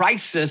your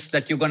crisis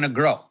that you're going to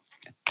grow.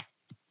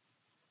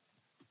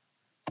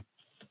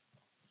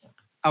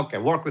 Okay,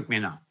 work with me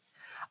now.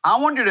 I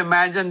want you to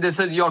imagine this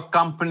is your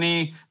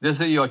company,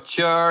 this is your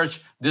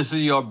church, this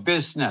is your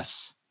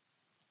business.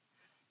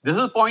 This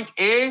is point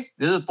A,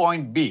 this is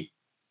point B.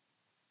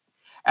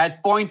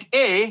 At point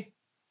A,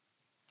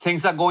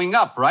 things are going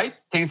up, right?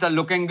 Things are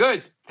looking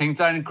good.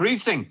 Things are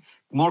increasing.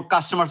 More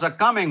customers are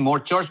coming. More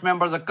church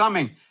members are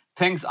coming.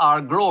 Things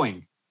are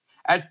growing.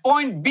 At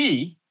point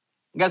B,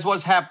 guess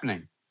what's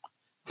happening?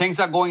 Things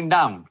are going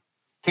down.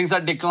 Things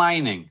are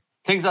declining.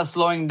 Things are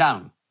slowing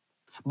down.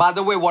 By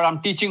the way, what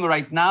I'm teaching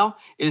right now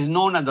is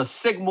known as the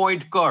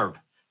sigmoid curve.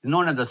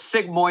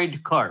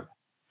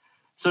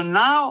 So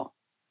now,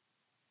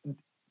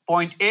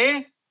 point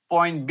A,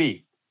 point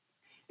B.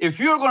 If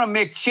you're going to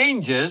make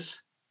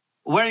changes,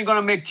 where are you going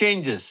to make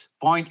changes?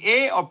 Point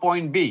A or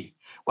point B?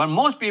 Well,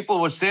 most people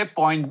would say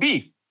point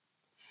B.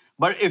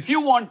 But if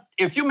you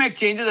make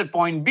changes at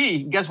point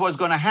B, guess what's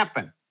going to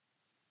happen?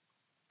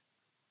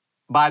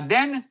 By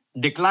then,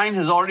 decline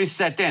has already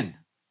set in.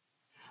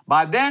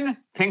 By then,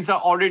 things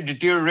are already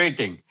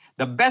deteriorating.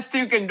 The best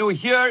thing you can do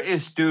here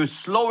is to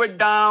slow it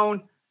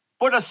down,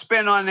 put a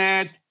spin on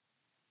it.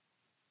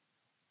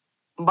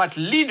 But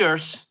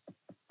leaders,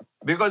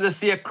 because they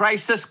see a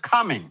crisis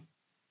coming,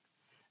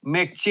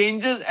 make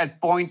changes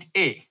at point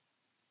A.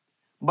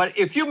 But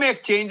if you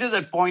make changes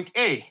at point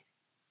A,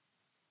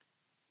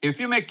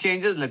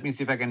 let me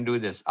see if I can do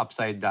this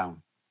upside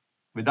down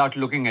without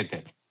looking at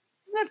it.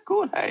 Isn't that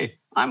cool? Hey,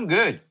 I'm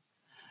good.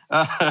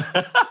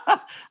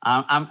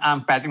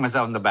 I'm patting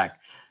myself on the back.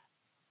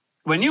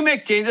 When you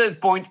make changes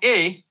at point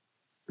A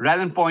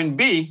rather than point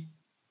B,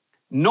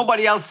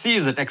 nobody else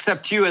sees it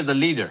except you as the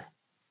leader.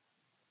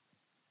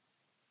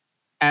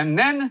 And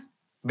then,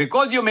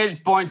 because you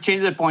made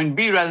changes at point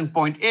B rather than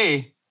point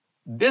A,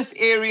 this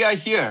area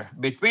here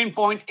between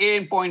point A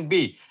and point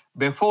B,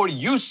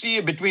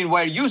 between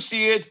where you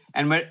see it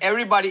and where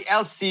everybody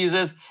else sees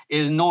it,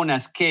 is known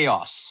as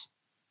chaos.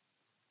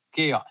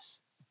 Chaos.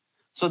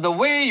 So the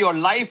way your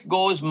life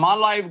goes, my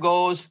life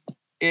goes,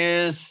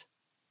 is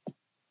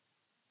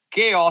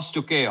chaos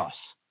to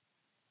chaos.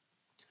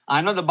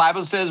 I know the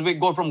Bible says we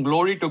go from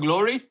glory to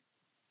glory.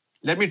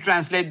 Let me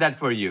translate that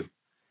for you.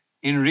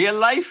 In real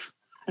life,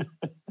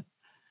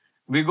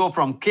 we go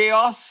from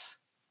chaos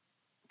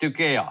to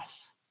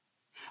chaos.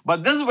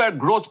 But this is where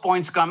growth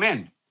points come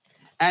in.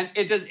 And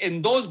it is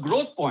in those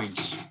growth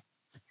points,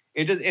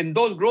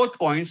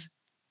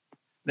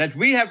 that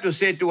we have to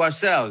say to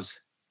ourselves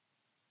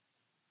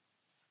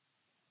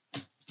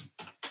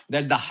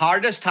that the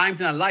hardest times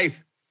in our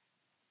life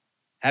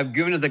have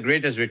given us the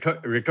greatest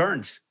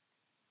returns.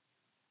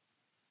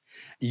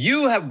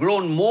 You have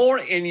grown more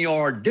in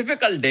your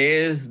difficult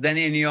days than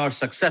in your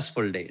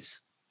successful days.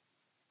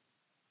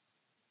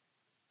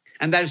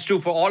 And that is true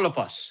for all of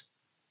us.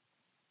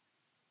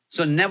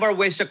 So never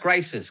waste a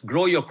crisis.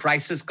 Grow your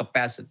crisis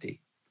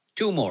capacity.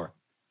 2 more.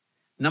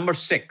 Number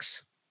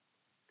 6,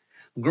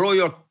 grow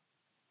your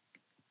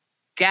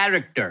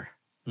character.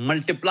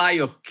 Multiply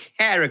your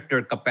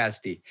character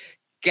capacity.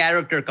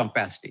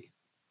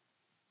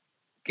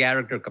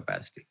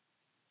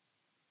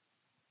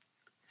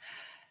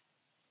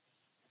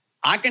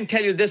 I can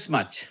tell you this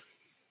much.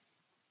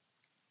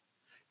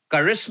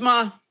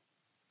 Charisma,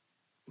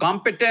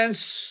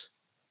 competence,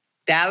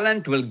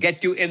 talent will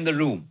get you in the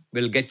room,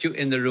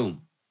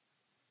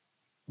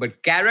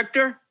 But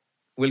character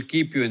will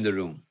keep you in the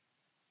room.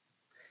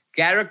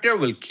 Character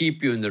will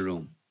keep you in the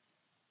room.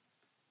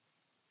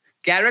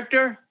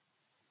 Character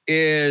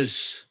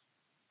is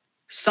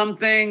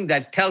something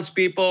that tells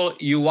people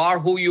you are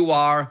who you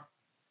are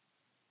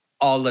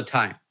all the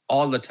time.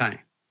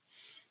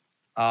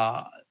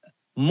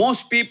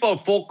 Most people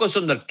focus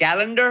on the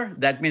calendar.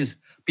 That means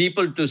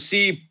people to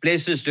see,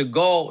 places to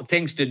go,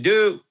 things to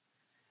do.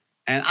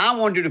 And I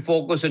want you to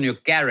focus on your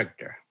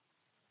character.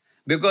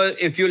 Because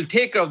if you'll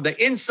take care of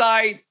the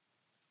inside,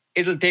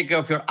 it'll take care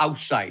of your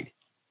outside.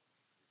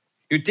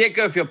 You take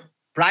care of your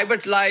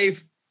private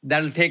life,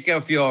 that'll take care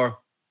of your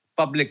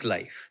public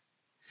life.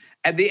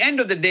 At the end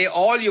of the day,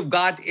 all you've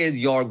got is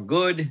your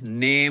good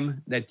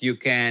name that you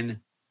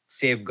can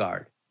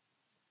safeguard.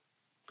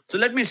 So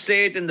let me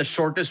say it in the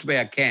shortest way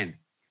I can.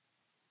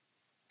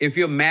 If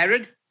you're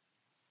married,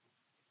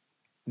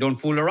 don't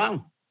fool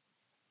around.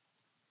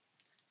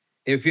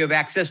 If you have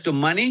access to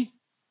money,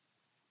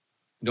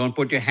 don't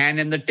put your hand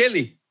in the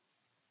tilly.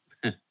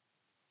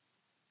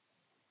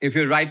 If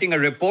you're writing a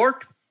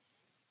report,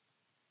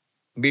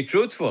 be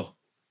truthful.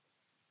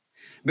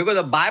 Because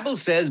the Bible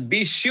says,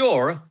 be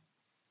sure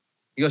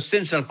your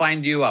sin shall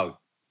find you out.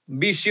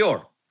 Be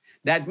sure.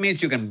 That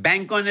means you can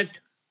bank on it.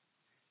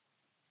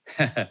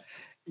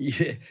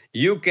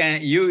 You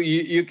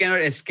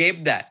cannot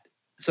escape that.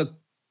 So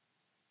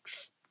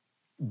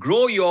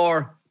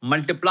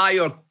multiply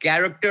your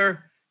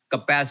character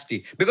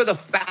capacity. Because the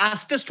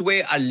fastest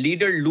way a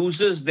leader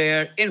loses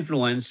their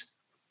influence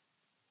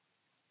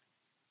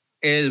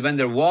is when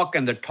their walk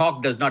and their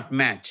talk does not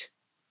match.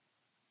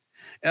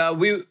 All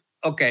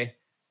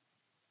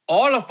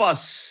of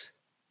us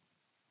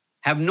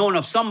have known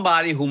of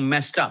somebody who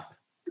messed up.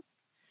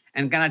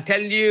 And can I tell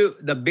you,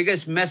 the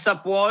biggest mess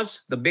up was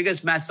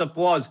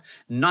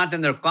not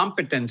in their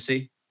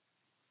competency,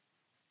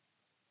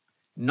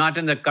 not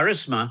in their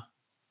charisma,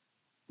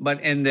 but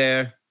in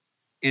their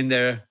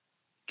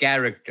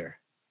character.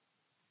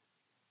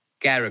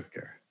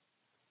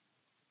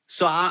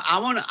 So I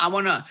want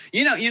to,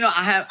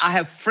 I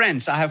have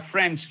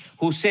friends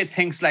who say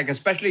things like,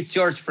 especially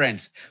church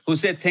friends, who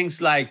say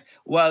things like,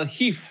 well,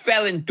 he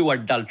fell into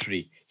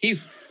adultery. He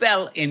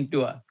fell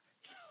into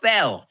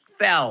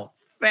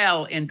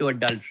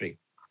adultery.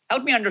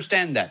 Help me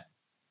understand that.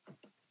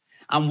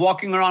 I'm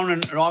walking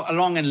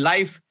along in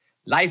life.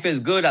 Life is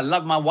good. I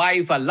love my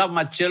wife. I love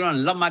my children. I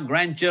love my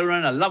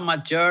grandchildren. I love my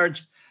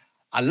church.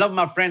 I love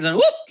my friends. And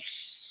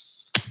whoops,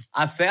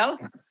 I fell.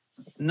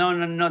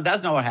 No,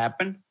 that's not what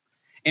happened.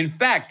 In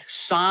fact,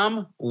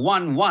 Psalm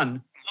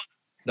 1:1,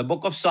 the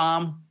book of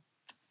Psalm,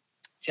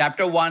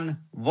 chapter 1,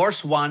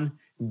 verse 1,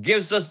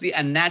 gives us the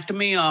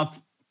anatomy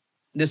of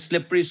the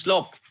slippery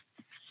slope.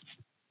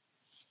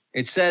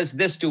 It says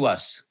this to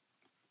us: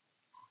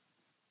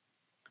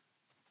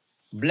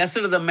 blessed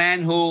is the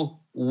man who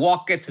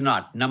walketh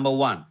not, number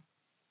one.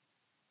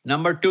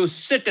 Number two,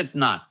 sitteth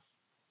not.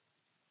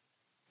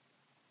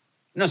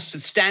 No,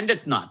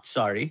 standeth not,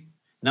 sorry.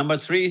 Number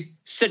three,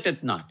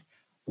 sitteth not.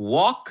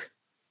 Walk,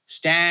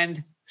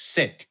 stand,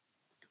 sit.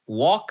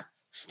 Walk,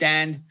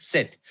 stand,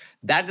 sit.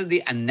 That is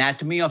the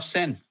anatomy of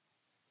sin.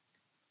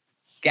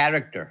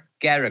 Character.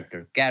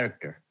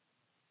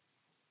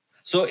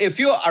 So if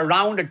you're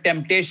around a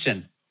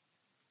temptation,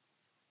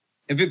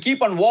 if you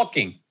keep on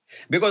walking,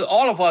 because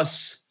all of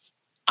us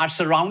are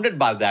surrounded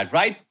by that,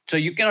 right? So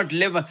you cannot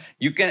live,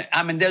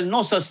 there's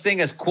no such thing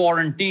as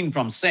quarantine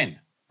from sin,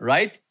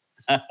 right?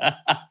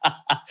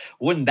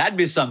 Wouldn't that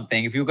be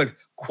something if you could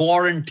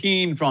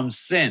quarantine from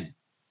sin?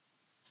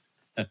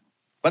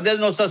 But there's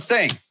no such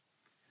thing.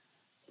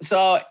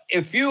 So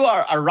if you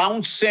are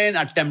around sin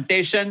or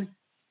temptation,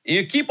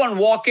 you keep on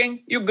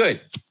walking, you're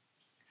good.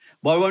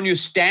 But when you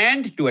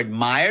stand to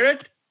admire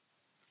it,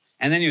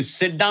 and then you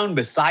sit down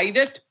beside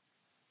it,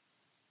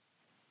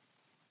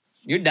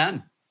 you're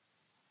done.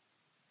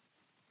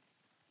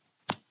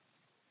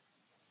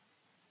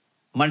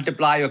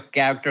 Multiply your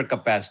character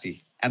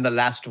capacity. And the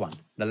last one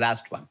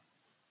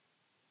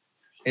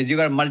is you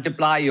got to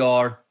multiply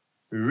your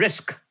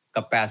risk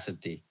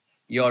capacity.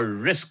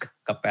 Risk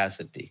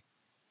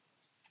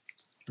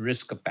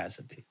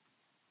capacity.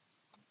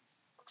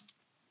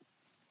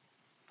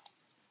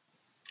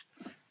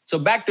 So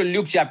back to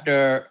Luke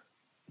chapter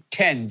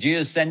 10,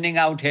 Jesus sending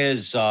out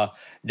his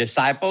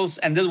disciples,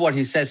 and this is what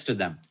he says to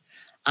them.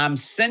 I'm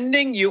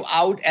sending you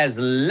out as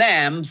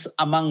lambs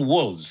among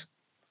wolves.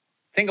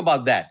 Think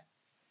about that.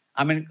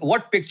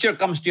 What picture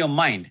comes to your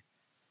mind?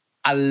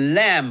 A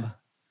lamb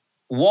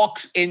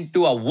walks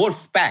into a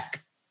wolf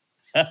pack.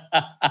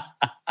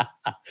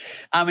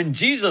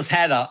 Jesus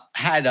had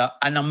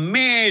an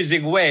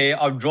amazing way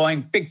of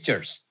drawing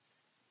pictures.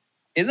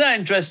 Isn't that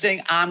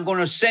interesting? I'm going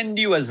to send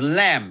you as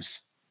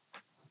lambs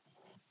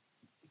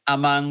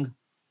among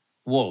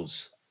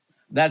wolves.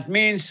 That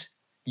means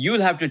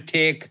you'll have to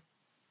take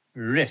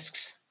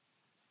risks.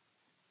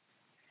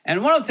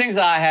 And one of the things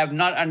I have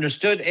not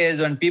understood is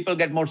when people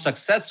get more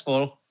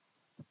successful,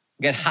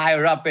 get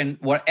higher up in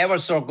whatever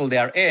circle they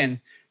are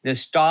in, they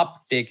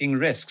stop taking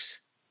risks.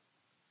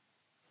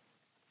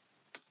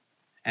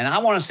 And I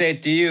want to say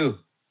to you,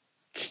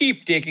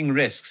 keep taking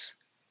risks.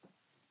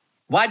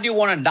 Why do you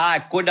want to die?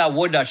 Coulda,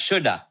 woulda,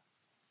 shoulda.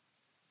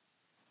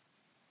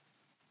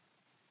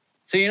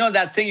 So you know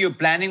that thing you're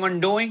planning on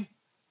doing?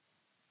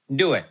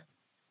 Do it.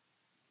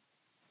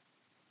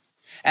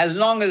 As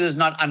long as it's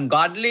not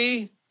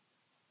ungodly,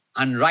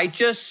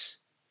 unrighteous,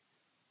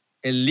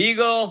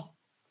 illegal,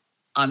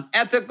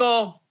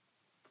 unethical,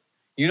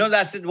 you know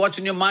that's it, what's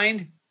in your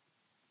mind?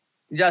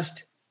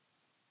 Just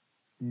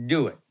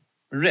do it.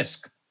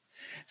 Risk.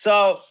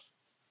 So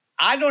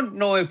I don't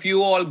know if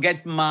you all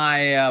get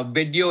my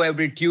video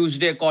every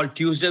Tuesday called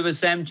Tuesday with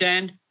Sam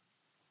Chand.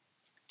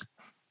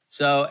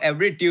 So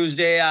every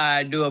Tuesday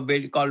I do a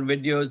video called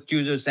Video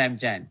Tuesday with Sam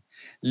Chand.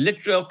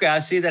 Literally, okay, I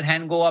see that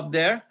hand go up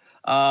there.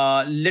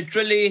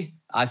 Literally,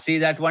 I see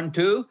that one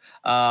too.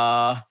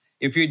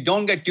 If you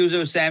don't get Tuesday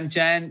with Sam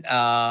Chand,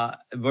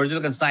 Virgil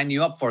can sign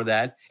you up for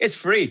that. It's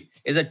free.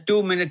 It's a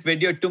 2-minute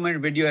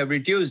video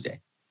every Tuesday.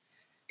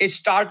 It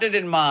started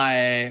in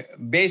my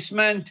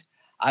basement.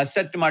 I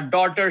said to my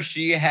daughter,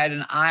 she had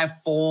an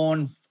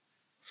iPhone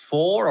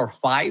 4 or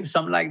 5,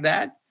 something like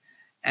that.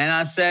 And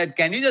I said,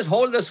 can you just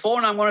hold this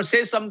phone? I'm going to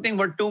say something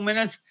for 2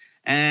 minutes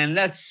and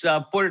let's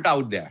put it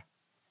out there.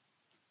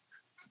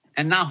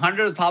 And now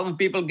hundreds of thousands of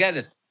people get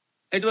it.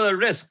 It was a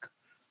risk.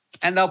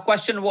 And the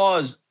question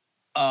was,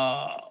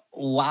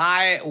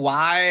 why,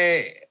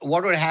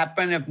 what would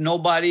happen if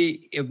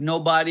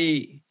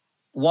nobody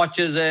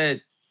watches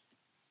it,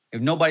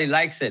 if nobody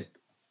likes it?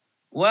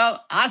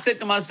 Well, I said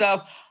to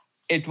myself,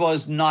 it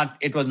was not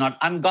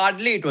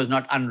ungodly, it was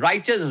not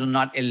unrighteous, it was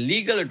not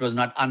illegal, it was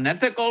not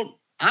unethical.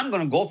 I'm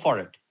going to go for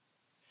it.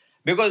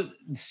 Because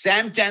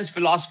Sam Chand's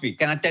philosophy,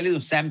 can I tell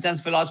you Sam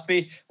Chand's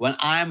philosophy? When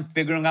I'm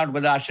figuring out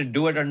whether I should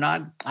do it or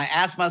not, I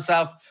ask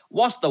myself,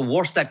 what's the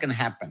worst that can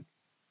happen?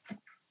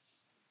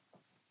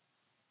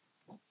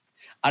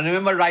 I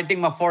remember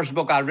writing my first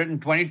book. I've written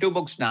 22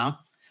 books now.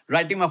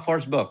 Writing my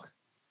first book.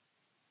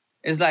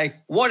 It's like,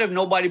 what if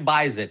nobody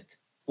buys it?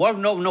 What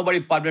if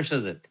nobody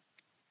publishes it?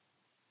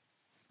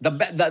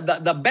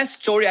 The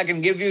best story I can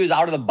give you is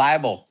out of the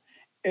Bible.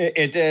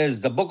 It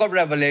is the book of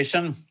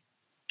Revelation,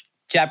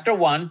 chapter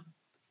 1.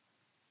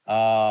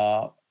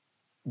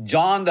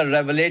 John the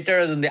Revelator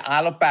is in the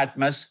Isle of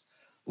Patmos.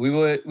 We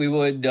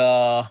would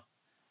call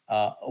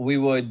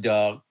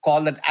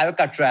that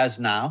Alcatraz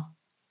now.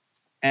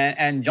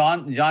 And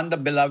John the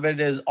Beloved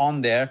is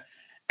on there.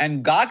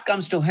 And God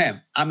comes to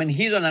him. I mean,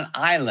 he's on an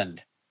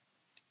island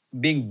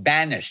being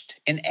banished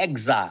in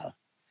exile.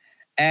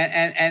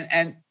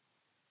 And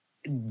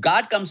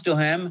God comes to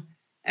him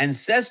and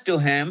says to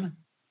him,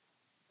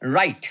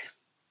 write.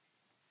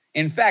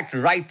 In fact,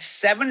 write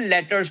 7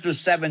 letters to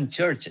 7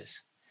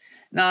 churches.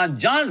 Now,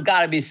 John's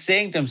got to be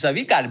saying to himself,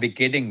 you got to be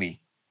kidding me.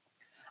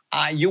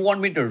 You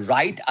want me to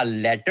write a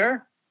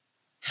letter?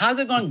 How's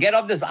it going to get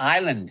off this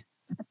island?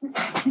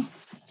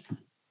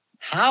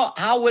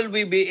 How will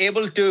we be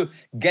able to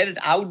get it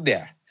out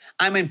there?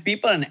 I mean,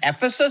 people in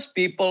Ephesus,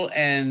 people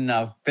in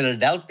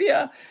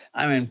Philadelphia,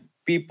 I mean,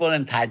 people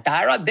in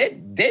Thyatira,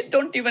 they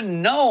don't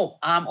even know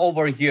I'm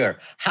over here.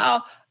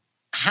 How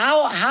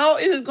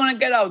is it going to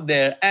get out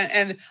there?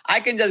 And I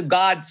can just,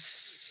 God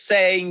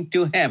saying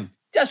to him,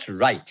 just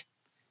write.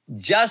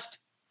 Just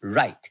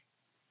write.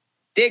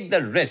 Take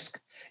the risk.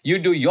 You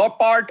do your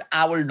part,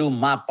 I will do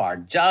my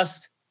part.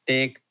 Just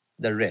take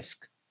the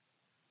risk.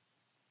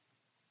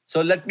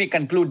 So let me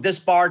conclude this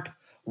part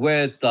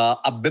with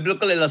a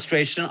biblical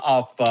illustration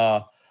of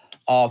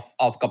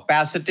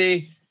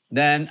capacity.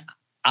 Then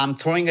I'm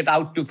throwing it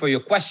out for your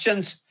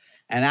questions.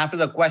 And after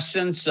the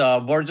questions,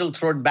 Virgil,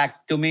 throw it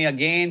back to me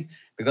again,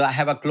 because I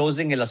have a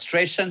closing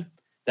illustration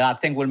that I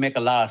think will make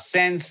a lot of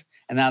sense.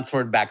 And then I'll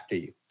throw it back to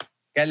you.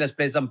 Okay, let's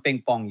play some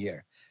ping pong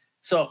here.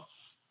 So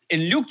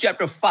in Luke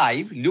chapter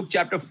 5,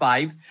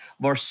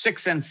 verse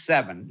 6 and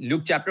 7.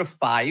 Luke chapter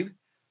 5,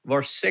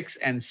 verse 6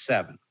 and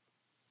 7.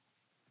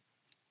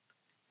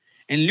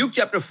 In Luke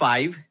chapter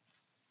 5,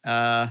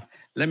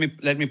 let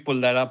me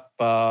pull that up.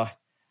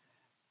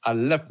 I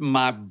left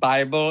my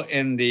Bible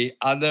in the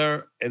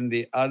other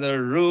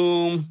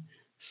room,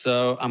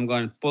 so I'm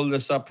going to pull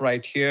this up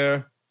right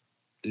here.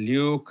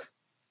 Luke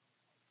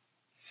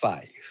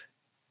 5.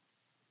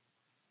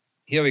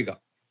 Here we go.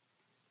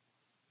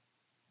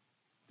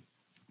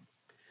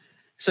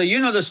 So you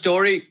know the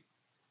story.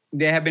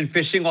 They have been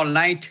fishing all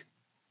night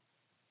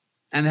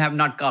and have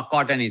not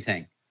caught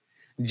anything.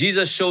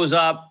 Jesus shows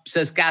up,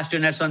 says, cast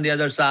your nets on the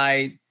other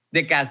side.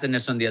 They cast the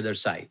nets on the other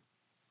side.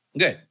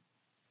 Good.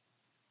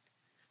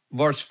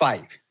 Verse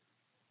 5.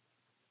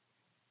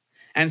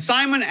 And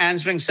Simon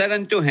answering said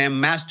unto him,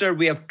 Master,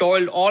 we have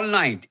toiled all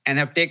night and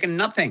have taken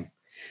nothing.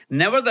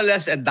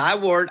 Nevertheless, at thy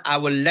word, I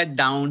will let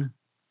down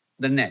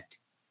the net.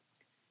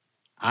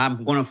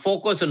 I'm going to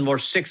focus on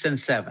verse 6 and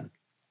 7.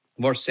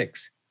 Verse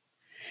 6.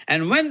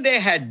 And when they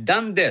had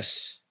done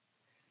this,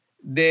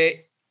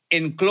 they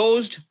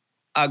enclosed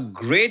a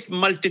great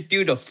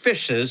multitude of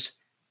fishes,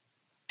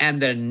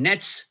 and their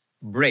nets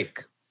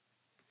break.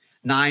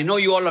 Now, I know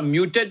you all are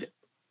muted.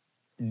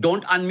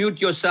 Don't unmute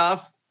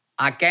yourself.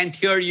 I can't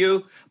hear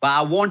you, but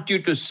I want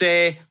you to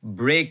say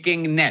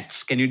breaking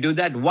nets. Can you do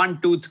that?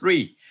 1, 2,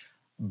 3.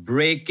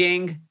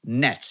 Breaking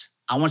nets.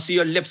 I want to see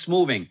your lips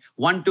moving.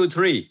 1, 2,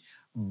 3.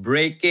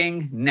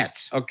 Breaking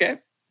nets. Okay?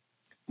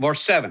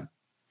 Verse 7.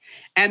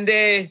 And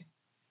they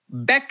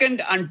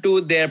beckoned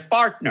unto their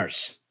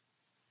partners,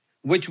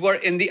 which were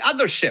in the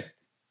other ship,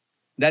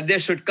 that they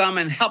should come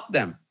and help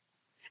them.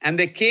 And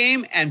they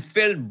came and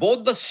filled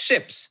both the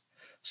ships,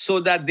 so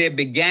that they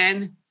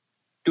began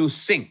to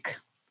sink.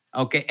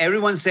 Okay,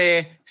 everyone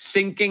say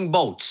sinking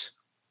boats.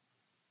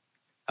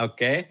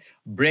 Okay,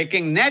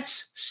 breaking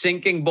nets,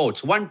 sinking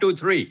boats. 1, 2,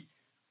 3.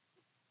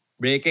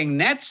 Breaking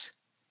nets,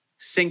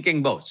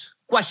 sinking boats.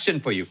 Question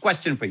for you.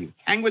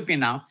 Hang with me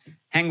now.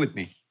 Hang with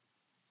me.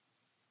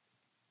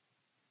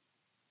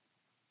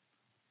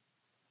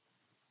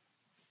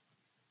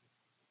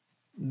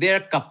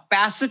 Their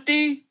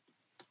capacity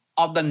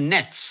of the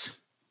nets,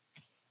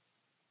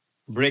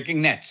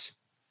 breaking nets,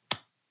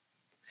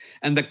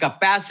 and the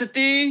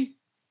capacity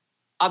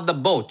of the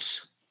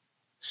boats,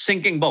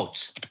 sinking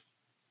boats,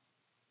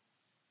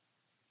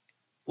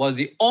 was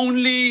the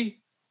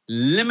only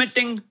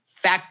limiting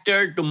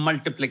factor to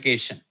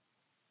multiplication.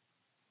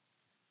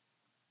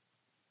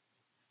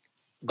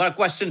 Got a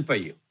question for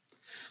you.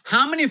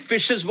 How many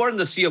fishes were in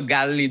the Sea of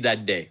Galilee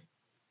that day?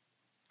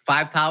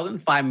 5,000,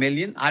 5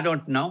 million? I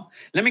don't know.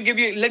 Let me give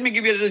you a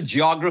little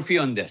geography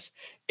on this.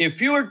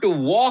 If you were to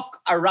walk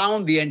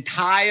around the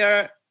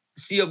entire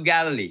Sea of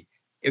Galilee,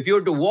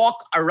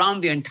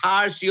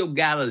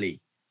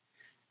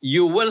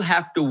 you will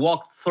have to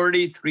walk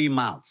 33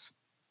 miles.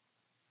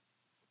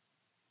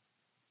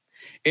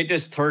 It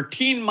is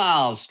 13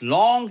 miles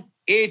long,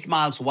 8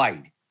 miles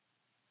wide.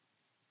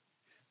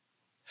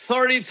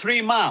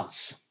 33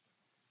 miles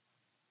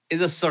is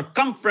the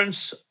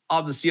circumference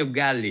of the Sea of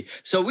Galilee.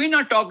 So we're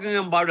not talking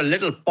about a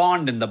little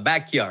pond in the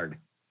backyard.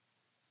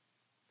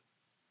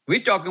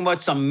 We're talking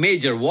about some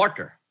major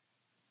water.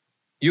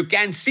 You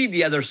can't see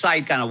the other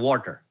side kind of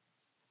water.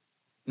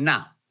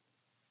 Now,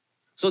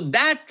 so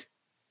that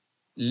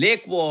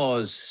lake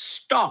was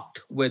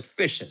stocked with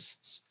fishes.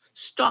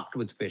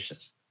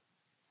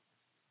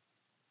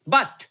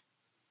 But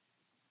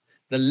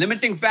the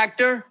limiting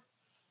factor,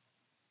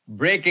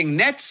 breaking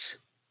nets,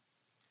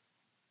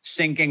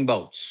 sinking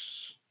boats.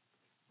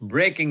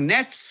 Breaking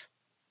nets,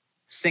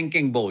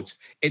 sinking boats.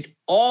 It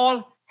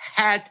all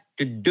had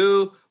to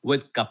do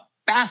with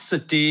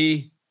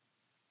capacity,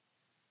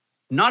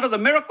 not of the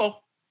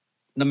miracle.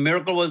 The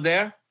miracle was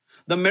there.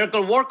 The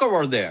miracle worker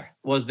was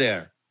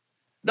there.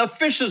 The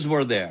fishes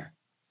were there.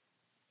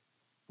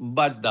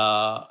 But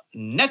the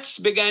nets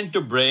began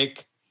to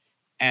break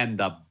and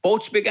the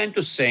boats began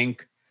to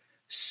sink.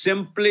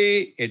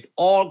 Simply, it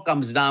all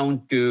comes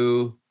down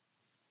to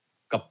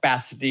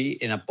capacity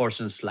in a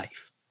person's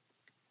life.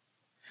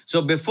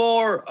 So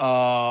before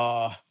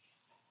I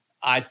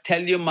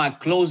tell you my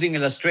closing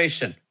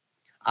illustration,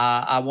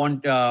 I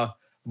want,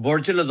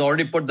 Virgil has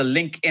already put the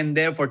link in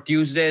there for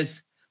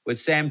Tuesdays with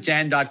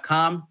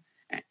samchan.com.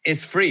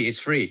 It's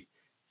free.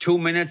 2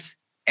 minutes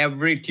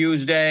every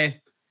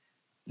Tuesday,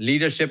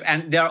 leadership.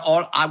 And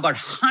I've got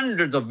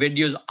hundreds of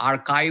videos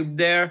archived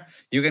there.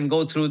 You can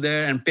go through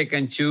there and pick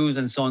and choose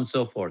and so on and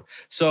so forth.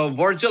 So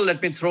Virgil,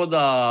 let me throw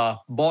the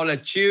ball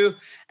at you.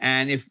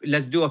 And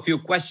let's do a few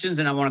questions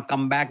and I want to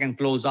come back and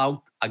close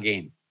out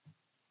again.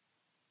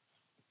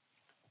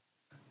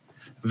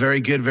 Very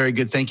good.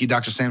 Thank you,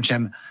 Dr. Sam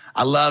Chan.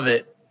 I love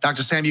it.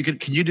 Dr. Sam,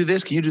 can you do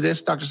this? Can you do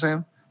this, Dr.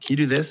 Sam? Can you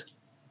do this?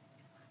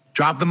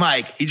 Drop the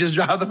mic. He just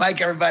dropped the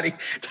mic, everybody.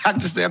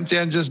 Dr. Sam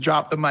Chan just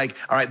dropped the mic.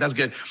 All right, that's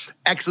good.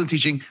 Excellent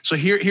teaching. So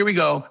here we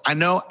go.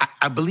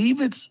 I believe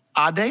it's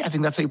Ade, I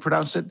think that's how you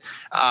pronounce it,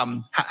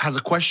 has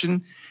a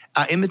question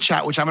in the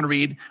chat, which I'm going to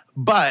read.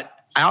 But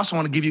I also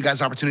want to give you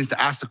guys opportunities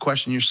to ask the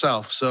question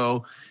yourself.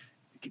 So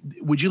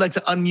would you like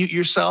to unmute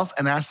yourself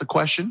and ask the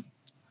question?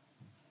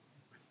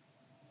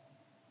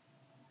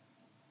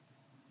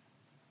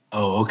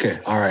 Oh, okay.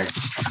 All right.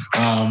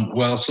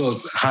 So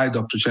hi,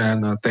 Dr.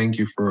 Chan. Thank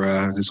you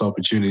for this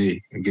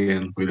opportunity.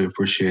 Again, really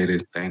appreciate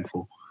it.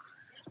 Thankful.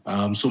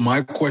 So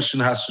my question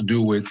has to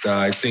do with,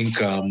 I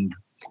think,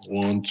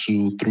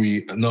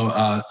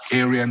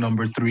 area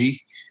number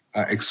 3,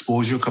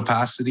 exposure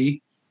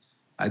capacity.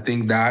 I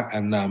think that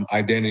and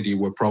identity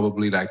were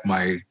probably like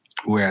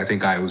where I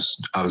think I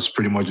was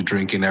pretty much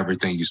drinking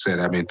everything you said.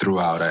 I mean,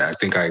 throughout, I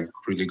think I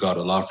really got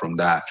a lot from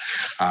that.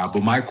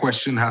 But my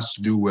question has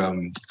to do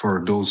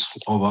for those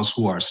of us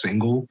who are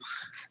single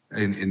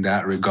in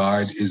that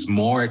regard, is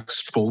more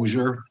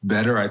exposure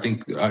better? I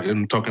think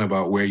I'm talking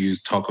about where you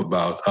talk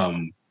about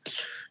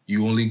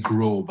you only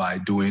grow by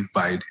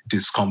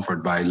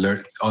discomfort,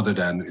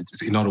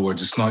 in other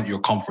words, it's not your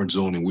comfort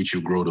zone in which you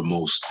grow the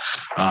most,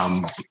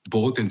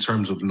 both in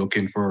terms of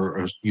looking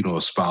for, a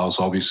spouse,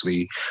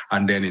 obviously,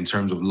 and then in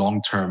terms of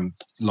long-term,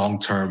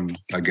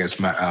 I guess,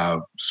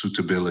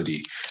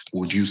 suitability.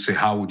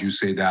 How would you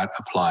say that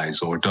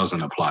applies or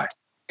doesn't apply?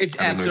 It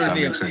I don't know if that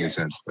absolutely makes any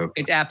sense.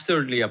 Okay. it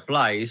absolutely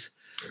applies,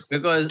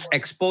 because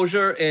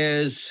exposure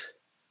is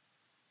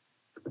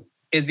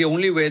the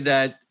only way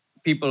that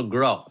people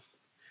grow.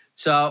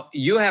 So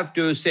you have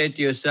to say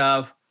to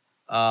yourself,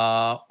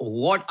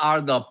 what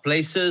are the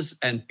places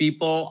and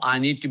people I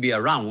need to be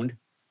around?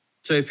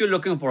 So if you're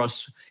looking for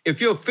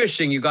if you're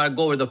fishing, you got to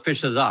go where the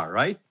fishes are,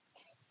 right?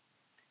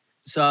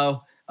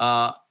 So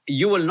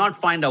you will not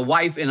find a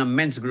wife in a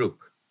men's group.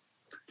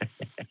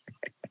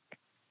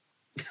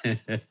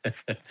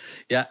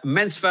 Yeah,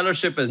 men's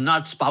fellowship is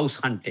not spouse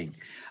hunting.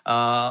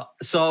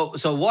 So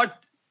what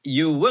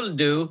you will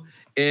do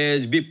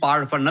is be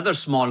part of another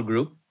small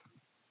group.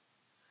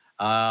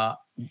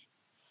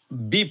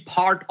 Be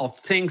part of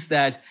things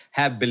that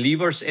have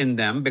believers in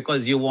them,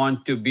 because you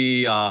want to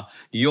be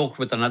yoked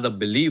with another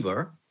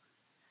believer.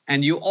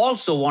 And you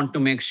also want to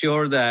make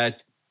sure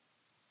that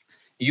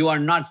you are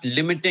not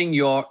limiting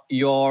your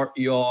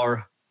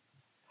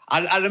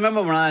I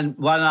remember when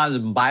I was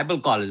in Bible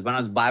college. When I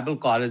was in Bible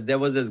college, there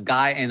was this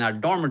guy in our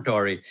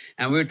dormitory,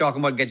 and we were talking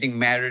about getting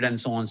married and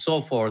so on and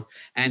so forth.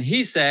 And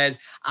he said,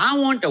 "I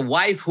want a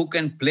wife who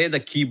can play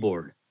the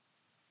keyboard."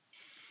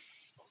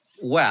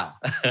 Well,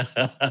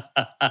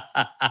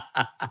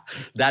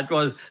 that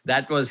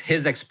was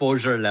his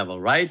exposure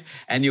level, right?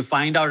 And you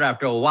find out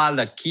after a while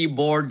that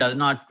keyboard does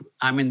not.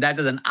 I mean, that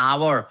is an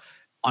hour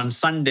on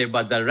Sunday,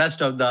 but the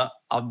rest of the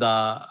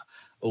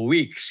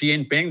week she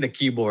ain't playing the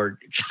keyboard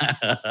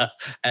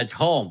at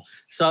home.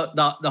 So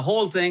the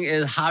whole thing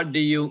is, how do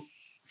you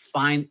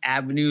find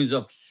avenues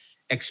of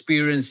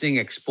experiencing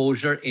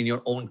exposure in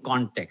your own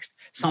context?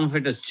 Some of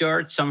it is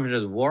church, some of it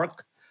is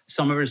work,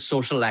 some of it is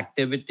social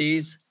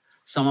activities,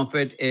 some of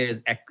it is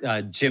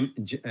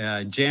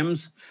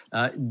gyms.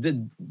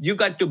 You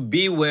got to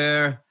be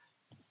where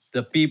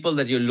the people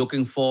that you're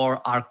looking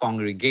for are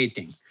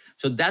congregating.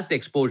 So that's the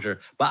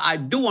exposure. But I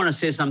do want to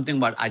say something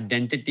about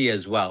identity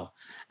as well.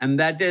 And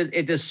that is,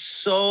 it is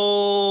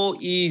so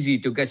easy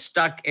to get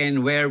stuck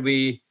in where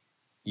we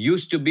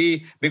used to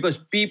be, because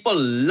people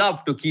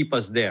love to keep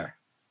us there.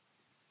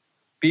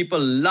 People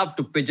love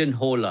to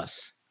pigeonhole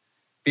us.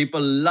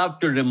 People love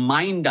to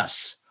remind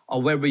us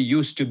of where we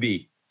used to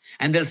be.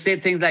 And they'll say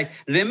things like,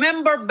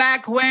 remember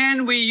back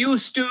when we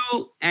used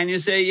to, and you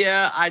say,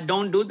 yeah, I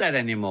don't do that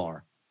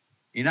anymore.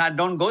 I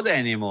don't go there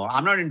anymore.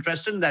 I'm not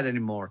interested in that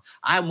anymore.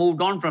 I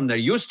moved on from there.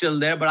 You're still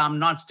there, but I'm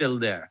not still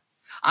there.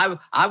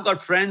 I've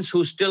got friends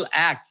who still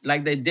act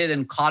like they did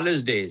in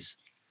college days.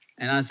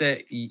 And I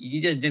say,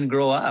 you just didn't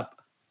grow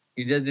up.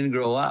 You just didn't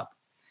grow up.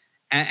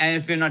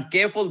 And if you're not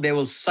careful, they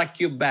will suck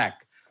you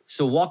back.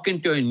 So walk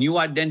into a new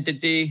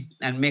identity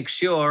and make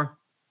sure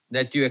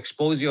that you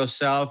expose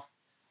yourself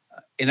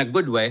in a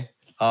good way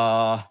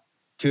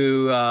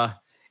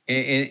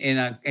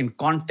in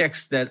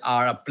contexts that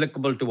are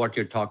applicable to what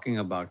you're talking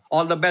about.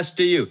 All the best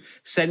to you.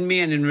 Send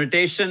me an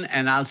invitation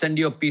and I'll send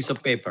you a piece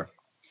of paper,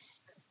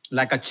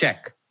 like a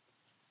check.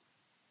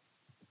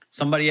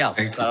 Somebody else.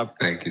 Thank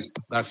you.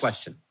 Got a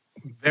question.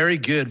 Very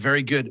good.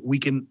 Very good. We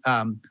can,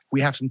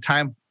 we have some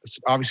time,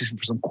 obviously,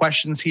 for some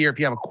questions here. If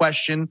you have a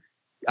question,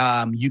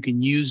 you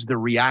can use the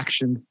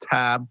reactions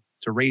tab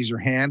to raise your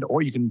hand,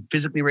 or you can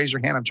physically raise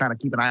your hand. I'm trying to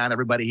keep an eye on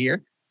everybody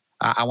here.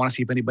 I want to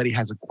see if anybody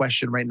has a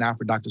question right now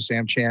for Dr.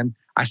 Sam Chan.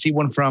 I see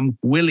one from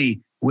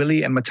Willie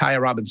and Mattia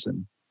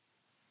Robinson.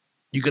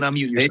 You can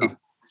unmute yourself. Hey.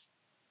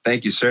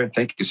 Thank you, sir.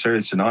 Thank you, sir.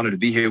 It's an honor to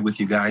be here with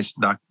you guys,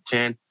 Dr.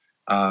 Chan.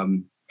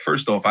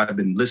 First off, I've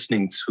been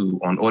listening to,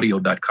 on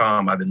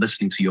audio.com, I've been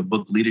listening to your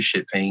book,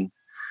 Leadership Pain,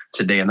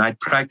 today, and I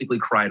practically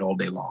cried all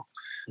day long.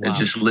 Wow. And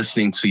just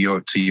listening to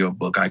your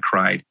book, I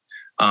cried.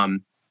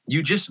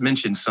 You just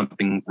mentioned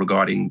something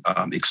regarding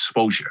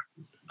exposure.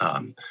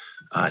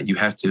 You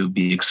have to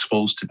be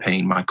exposed to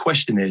pain. My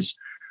question is,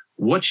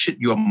 what should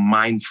your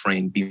mind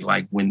frame be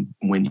like when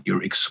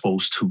you're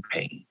exposed to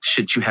pain?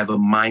 Should you have a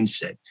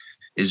mindset?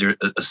 Is there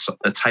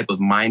a type of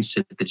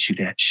mindset that you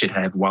should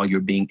have while you're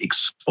being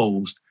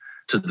exposed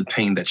to the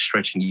pain that's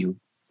stretching you,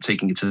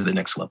 taking it to the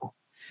next level?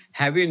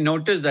 Have you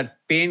noticed that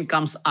pain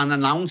comes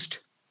unannounced?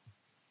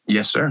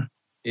 Yes, sir.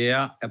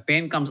 Yeah,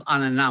 pain comes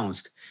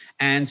unannounced.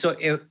 And so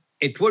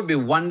it would be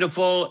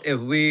wonderful if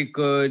we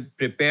could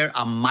prepare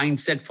a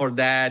mindset for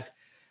that.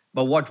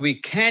 But what we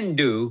can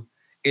do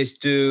is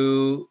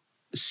to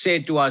say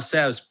to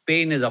ourselves,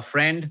 pain is a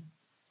friend.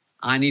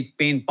 I need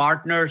pain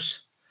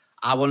partners.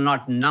 I will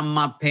not numb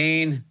my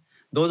pain.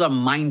 Those are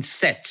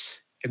mindsets,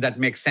 if that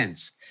makes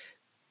sense.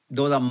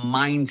 Those are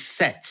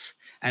mindsets.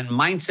 And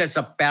mindsets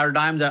are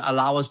paradigms that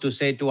allow us to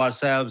say to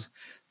ourselves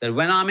that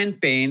when I'm in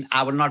pain,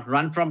 I will not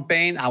run from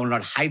pain. I will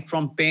not hide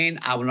from pain.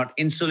 I will not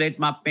insulate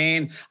my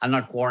pain. I'll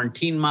not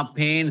quarantine my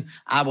pain.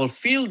 I will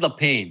feel the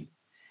pain.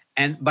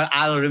 But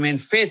I'll remain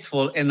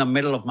faithful in the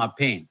middle of my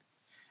pain.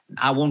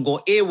 I won't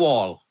go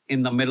AWOL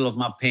in the middle of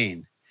my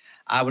pain.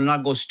 I will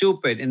not go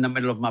stupid in the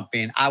middle of my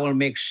pain. I will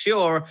make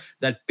sure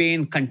that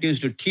pain continues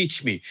to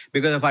teach me,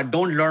 because if I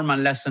don't learn my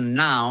lesson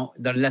now,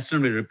 the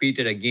lesson will be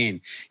repeated again.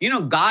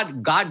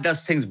 God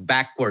does things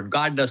backward.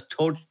 God does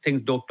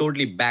things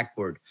totally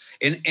backward.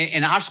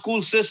 In our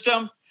school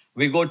system,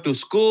 we go to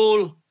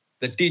school,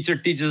 The teacher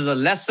teaches a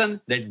lesson.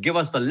 They give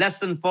us the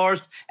lesson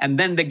first, and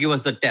then they give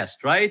us the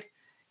test, right?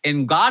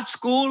 In God's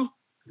school,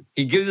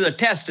 he gives you the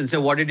test and say,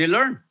 what did you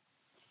learn?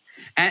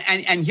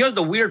 And here's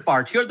the weird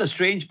part. Here's the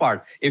strange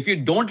part. If you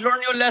don't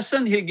learn your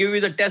lesson, he'll give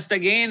you the test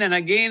again and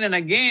again and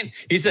again.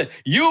 He said,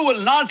 you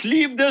will not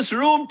leave this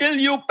room till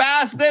you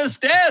pass this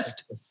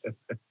test.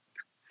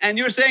 And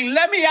you're saying,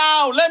 let me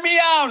out,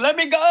 let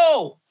me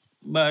go.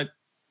 But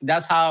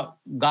that's how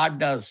God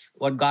does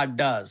what God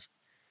does.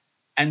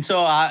 And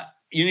so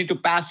you need to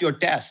pass your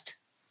test.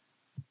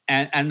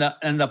 And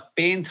the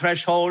pain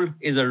threshold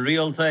is a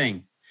real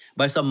thing.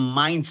 But it's a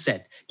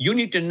mindset. You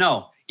need to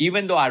know,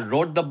 even though I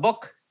wrote the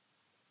book,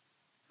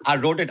 I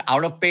wrote it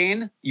out of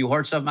pain. You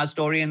heard some of my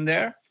story in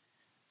there.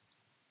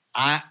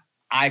 I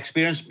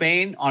experience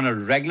pain on a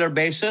regular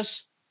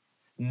basis.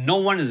 No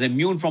one is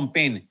immune from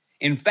pain.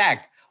 In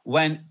fact,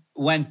 when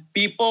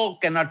people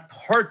cannot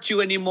hurt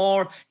you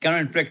anymore,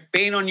 cannot inflict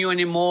pain on you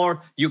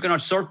anymore, you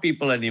cannot serve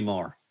people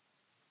anymore.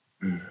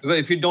 Because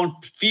if you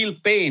don't feel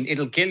pain,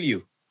 it'll kill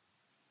you.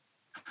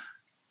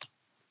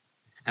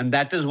 And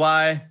that is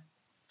why,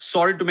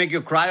 sorry to make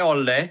you cry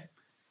all day.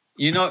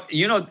 You know,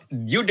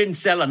 you didn't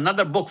sell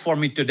another book for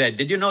me today.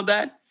 Did you know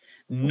that?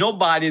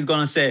 Nobody's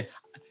going to say,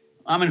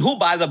 who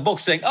buys a book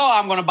saying, oh,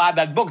 I'm going to buy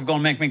that book. It's going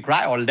to make me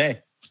cry all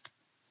day.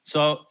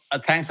 So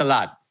thanks a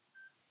lot.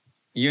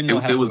 You know,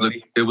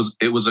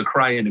 it was a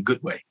cry in a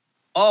good way.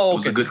 Oh, okay. It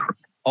was a good cry.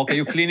 Okay,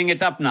 you're cleaning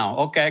it up now.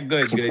 Okay,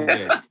 good.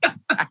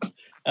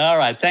 All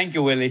right. Thank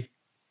you, Willie.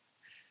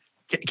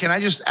 Can I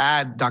just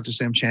add, Dr.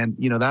 Sam Chand,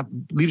 that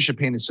leadership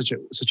pain is such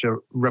a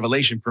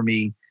revelation for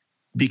me,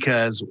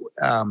 because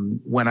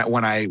when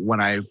I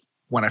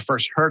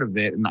first heard of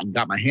it and I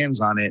got my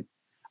hands on it,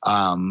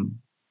 I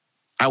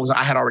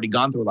had already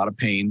gone through a lot of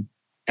pain.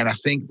 And I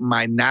think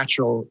our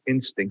natural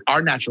instinct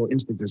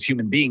as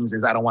human beings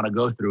is I don't want to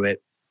go through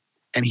it.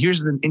 And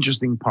here's an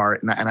interesting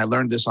part, and I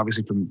learned this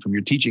obviously from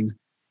your teachings,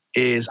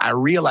 is I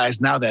realize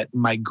now that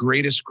my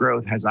greatest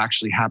growth has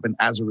actually happened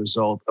as a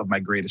result of my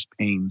greatest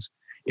pains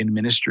in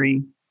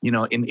ministry,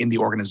 in the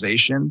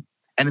organization.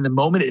 And in the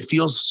moment, it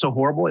feels so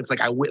horrible. It's like,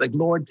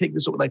 Lord, take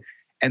this away.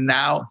 And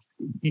now,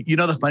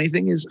 the funny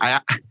thing is,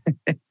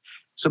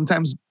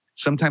 sometimes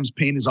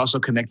pain is also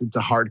connected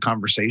to hard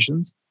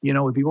conversations,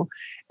 with people.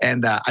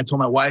 And I told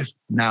my wife,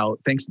 now,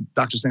 thanks to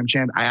Dr. Sam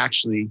Chand, I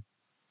actually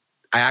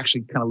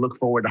kind of look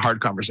forward to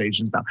hard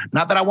conversations now.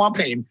 Not that I want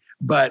pain,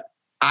 but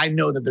I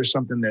know that there's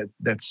something that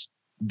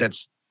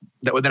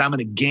I'm going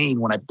to gain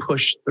when I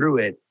push through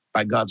it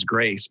by God's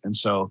grace. And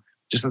so,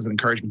 just as an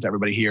encouragement to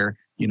everybody here,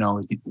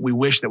 we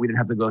wish that we didn't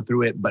have to go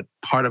through it, but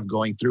part of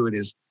going through it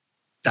is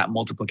that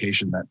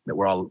multiplication that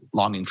we're all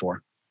longing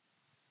for.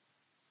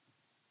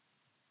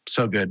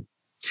 So good.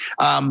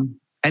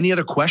 Any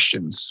other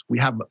questions? We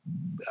have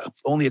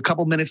only a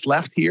couple minutes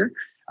left here.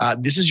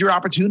 This is your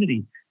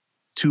opportunity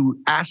to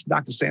ask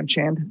Dr. Sam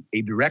Chand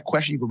a direct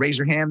question. You can raise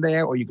your hand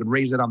there, or you can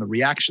raise it on the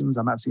reactions.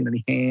 I'm not seeing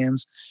any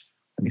hands.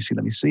 Let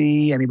me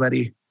see.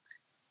 Anybody?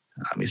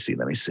 Let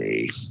me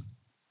see.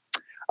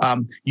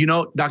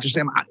 Dr.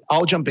 Sam,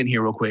 I'll jump in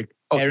here real quick.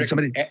 Oh,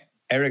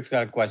 Eric's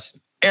got a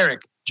question.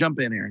 Eric, jump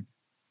in, Eric.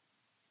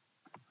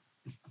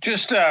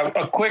 Just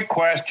a quick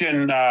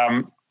question,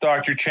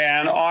 Dr.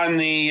 Chand, on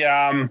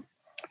the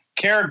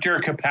character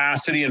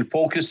capacity and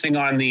focusing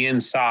on the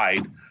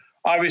inside.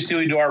 Obviously,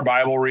 we do our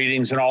Bible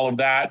readings and all of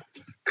that.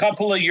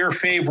 Couple of your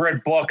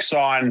favorite books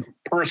on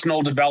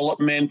personal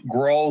development,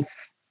 growth,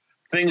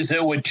 things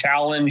that would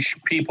challenge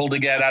people to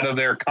get out of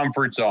their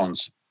comfort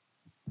zones.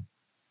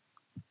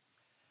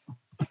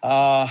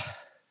 I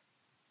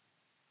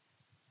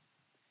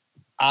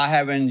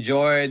have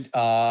enjoyed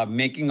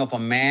Making of a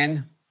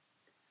Man.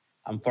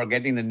 I'm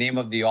forgetting the name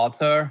of the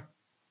author.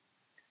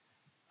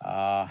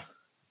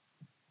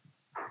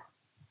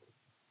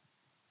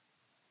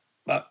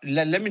 But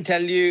let me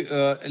tell you.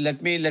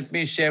 Let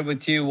me share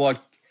with you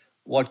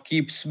what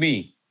keeps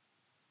me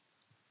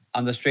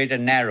on the straight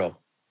and narrow.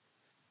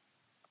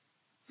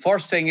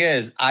 First thing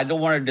is, I don't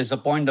want to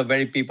disappoint the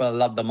very people I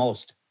love the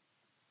most.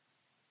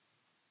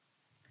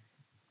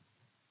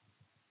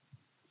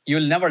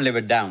 You'll never live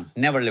it down.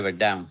 Never live it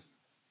down.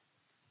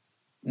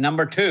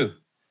 Number two,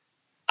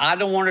 I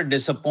don't want to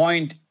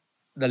disappoint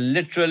the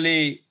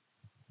literally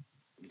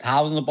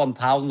thousands upon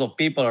thousands of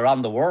people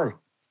around the world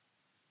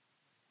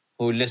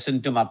who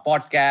listen to my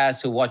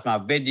podcasts, who watch my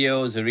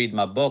videos, who read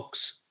my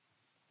books.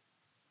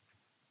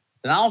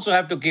 And I also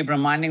have to keep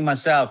reminding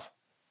myself,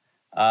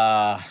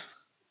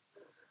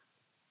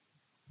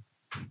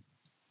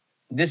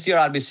 this year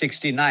I'll be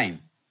 69.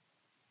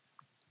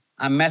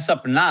 I mess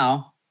up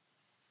now,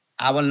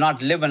 I will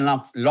not live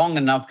long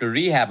enough to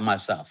rehab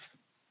myself.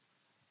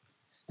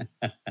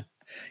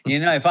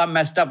 If I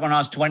messed up when I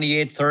was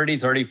 28, 30,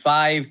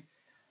 35,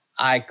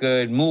 I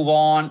could move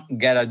on,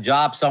 get a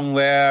job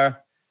somewhere,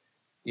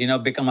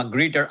 become a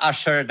greeter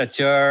usher at a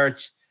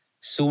church.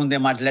 Soon they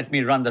might let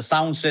me run the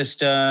sound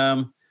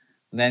system.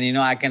 Then,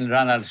 I can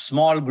run a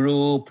small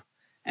group.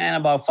 And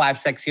about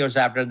 5-6 years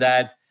after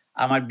that,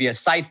 I might be a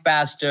site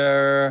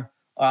pastor,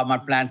 or I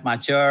might plant my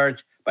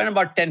church. But in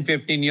about 10,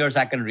 15 years,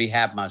 I can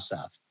rehab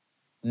myself.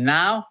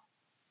 Now,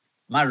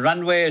 my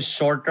runway is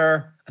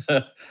shorter.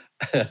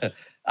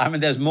 I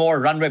mean, there's more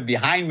runway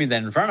behind me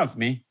than in front of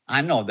me.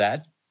 I know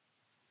that.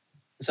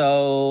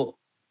 So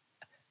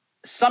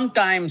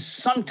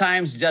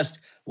sometimes just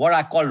what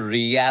I call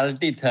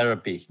reality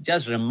therapy.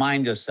 Just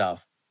remind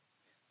yourself.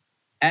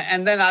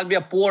 And then I'll be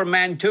a poor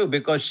man too,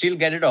 because she'll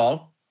get it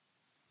all.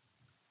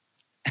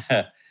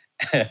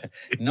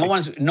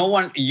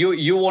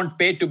 You won't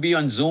pay to be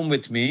on Zoom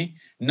with me.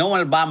 No one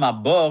will buy my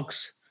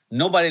books.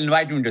 Nobody will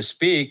invite me to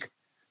speak.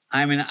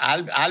 I mean,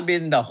 I'll be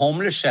in the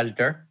homeless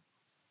shelter.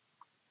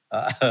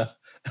 I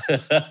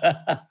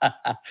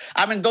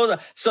mean,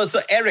 so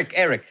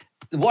Eric,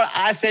 what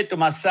I say to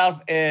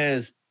myself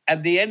is,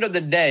 at the end of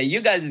the day,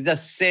 you guys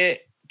just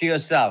say to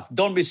yourself,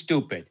 don't be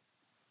stupid.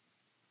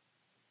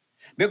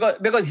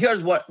 Because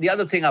here's what the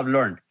other thing I've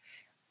learned.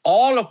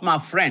 All of my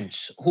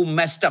friends who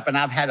messed up, and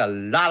I've had a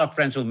lot of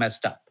friends who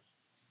messed up.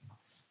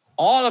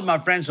 All of my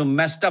friends who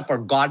messed up are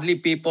godly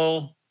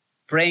people,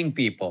 praying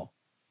people,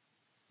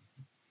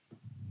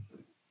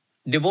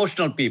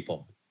 devotional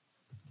people.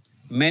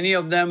 Many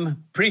of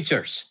them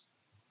preachers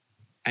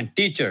and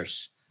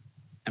teachers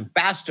and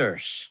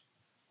pastors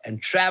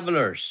and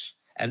travelers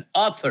and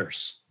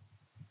authors.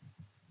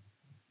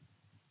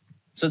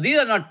 So these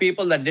are not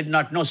people that did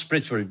not know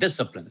spiritual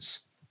disciplines.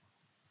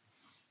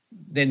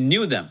 They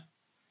knew them,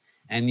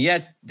 and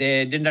yet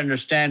they didn't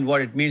understand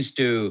what it means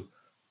to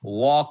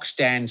walk,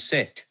 stand,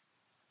 sit.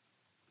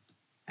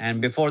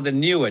 And before they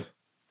knew it,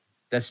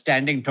 the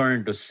standing turned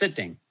into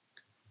sitting.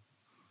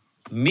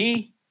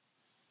 Me,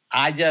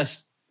 I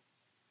just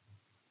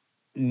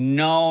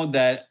know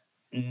that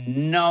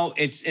no,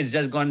 it's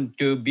just going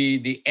to be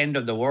the end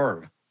of the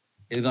world.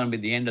 It's going to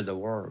be the end of the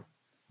world.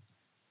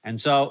 And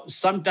so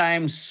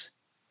sometimes,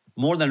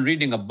 more than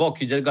reading a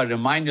book, you just got to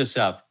remind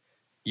yourself,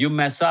 you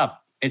mess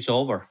up, it's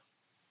over.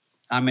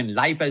 I mean,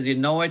 life as you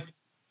know it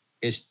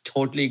is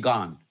totally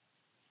gone.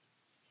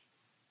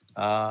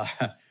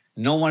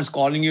 No one's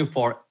calling you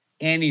for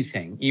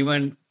anything,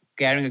 even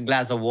carrying a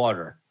glass of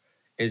water.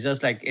 It's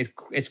just like,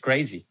 it's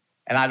crazy.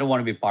 And I don't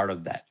want to be part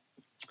of that.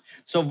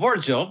 So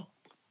Virgil,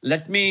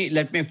 let me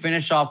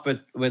finish off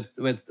with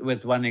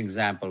one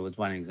example.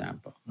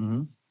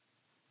 Mm-hmm.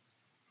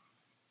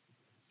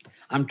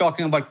 I'm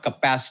talking about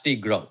capacity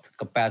growth.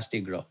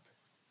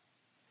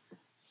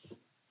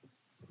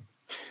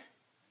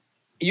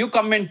 You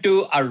come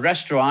into a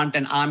restaurant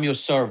and I'm your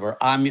server.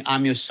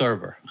 I'm your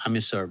server.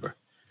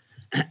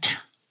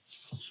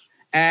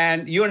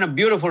 And you're in a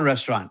beautiful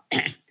restaurant.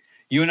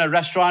 You're in a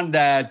restaurant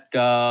that,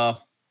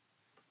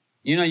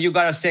 you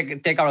got to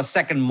take out a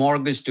second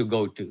mortgage to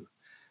go to.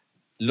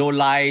 Low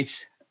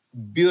lights,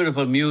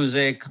 beautiful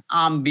music,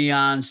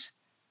 ambiance,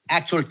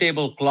 actual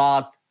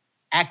tablecloth,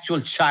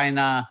 actual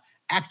china,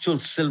 actual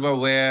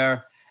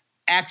silverware,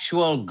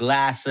 actual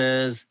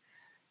glasses.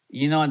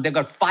 They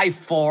got 5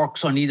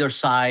 forks on either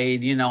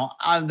side,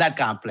 that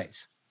kind of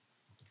place.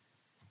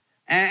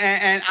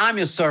 And I'm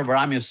your server.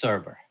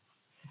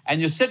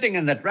 And you're sitting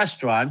in that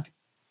restaurant,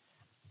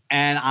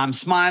 and I'm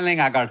smiling.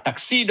 I got a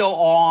tuxedo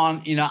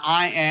on.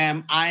 I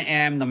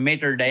am the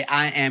maître d'.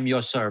 I am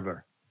your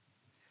server.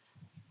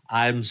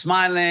 I'm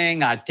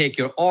smiling. I take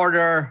your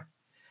order.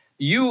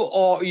 You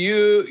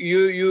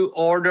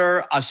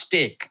order a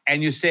steak,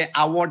 and you say,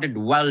 I want it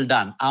well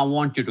done. I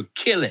want you to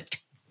kill it.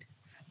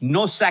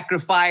 No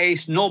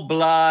sacrifice, no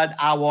blood.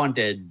 I want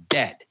it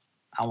dead.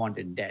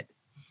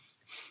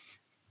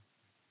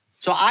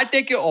 So I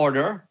take your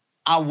order.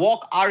 I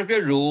walk out of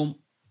your room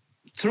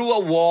through a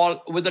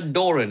wall with a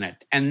door in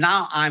it. And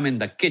now I'm in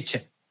the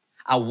kitchen.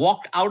 I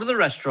walked out of the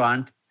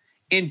restaurant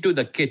into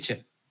the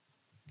kitchen.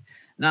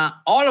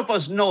 Now, all of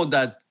us know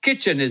that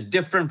kitchen is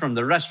different from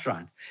the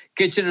restaurant.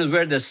 Kitchen is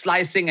where there's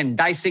slicing and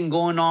dicing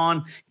going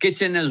on.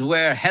 Kitchen is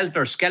where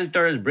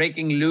helter-skelter is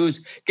breaking loose.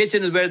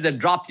 Kitchen is where they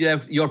drop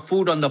your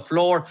food on the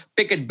floor,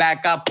 pick it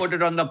back up, put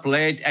it on the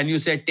plate, and you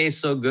say,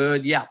 tastes so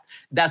good. Yeah,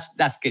 that's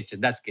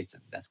kitchen.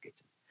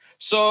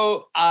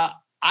 So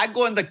I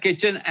go in the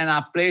kitchen and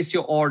I place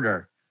your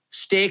order.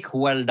 Steak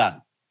well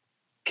done.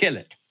 Kill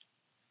it.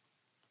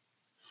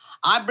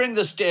 I bring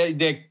the steak,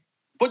 they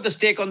put the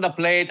steak on the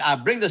plate. I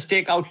bring the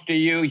steak out to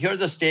you. Here's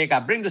the steak. I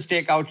bring the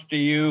steak out to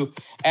you.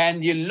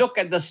 And you look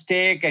at the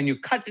steak and you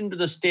cut into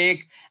the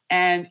steak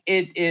and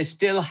it is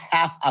still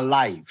half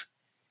alive.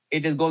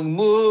 It is going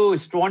moo.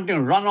 It's wanting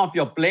to run off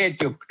your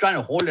plate. You're trying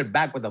to hold it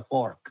back with a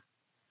fork.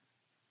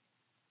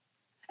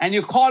 And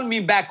you call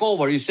me back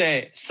over. You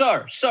say,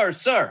 sir,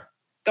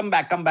 come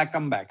back.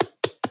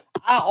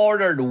 I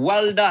ordered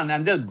well done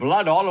and there's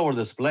blood all over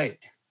this plate.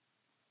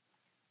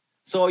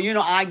 So,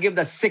 I give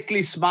that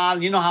sickly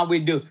smile. You know how we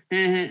do.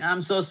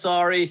 I'm so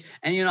sorry.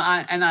 And,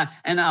 I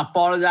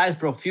apologize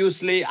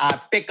profusely. I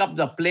pick up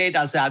the plate.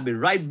 I'll say, I'll be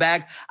right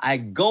back. I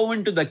go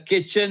into the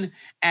kitchen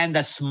and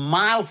the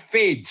smile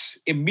fades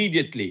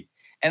immediately.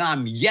 And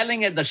I'm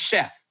yelling at the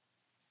chef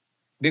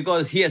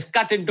because he has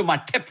cut into my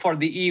tip for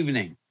the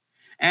evening.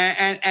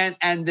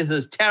 And this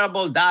is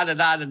terrible, da.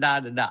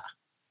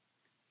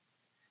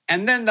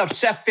 And then the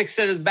chef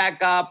fixes it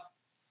back up.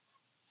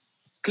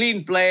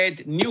 clean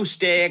plate, new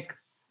steak,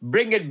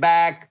 bring it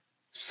back,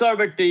 serve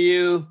it to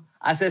you.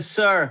 I said,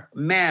 sir,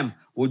 ma'am,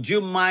 would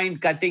you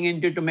mind cutting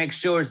into it to make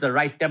sure it's the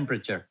right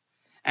temperature?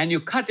 And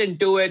you cut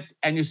into it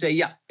and you say,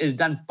 yeah, it's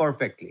done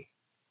perfectly.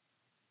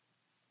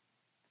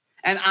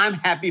 And I'm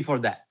happy for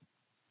that.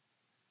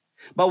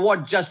 But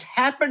what just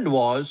happened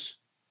was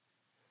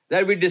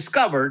that we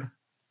discovered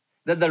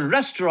that the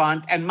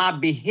restaurant and my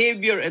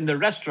behavior in the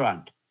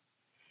restaurant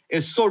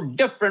is so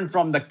different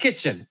from the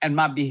kitchen and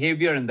my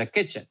behavior in the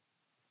kitchen.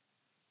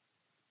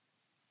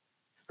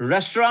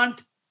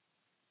 Restaurant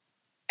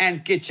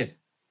and kitchen.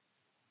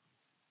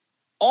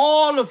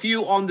 All of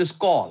you on this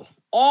call,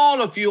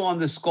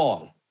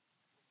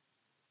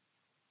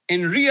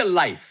 in real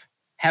life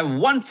have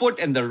one foot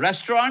in the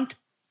restaurant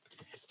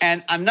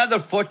and another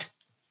foot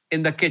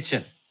in the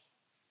kitchen.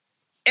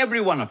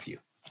 Every one of you.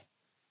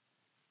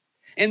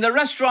 In the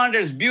restaurant,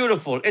 it's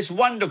beautiful, it's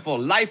wonderful,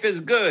 life is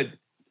good,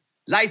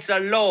 lights are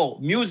low,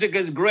 music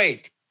is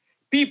great,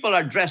 people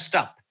are dressed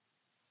up.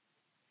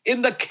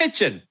 In the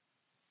kitchen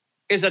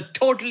is a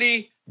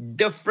totally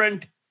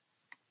different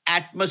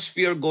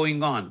atmosphere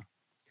going on.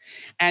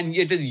 And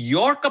it is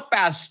your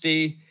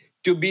capacity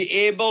to be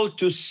able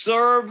to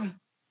serve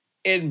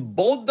in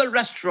both the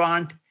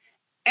restaurant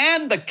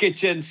and the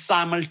kitchen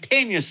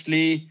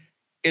simultaneously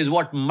is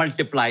what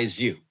multiplies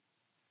you.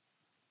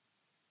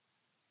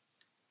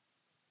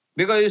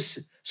 Because,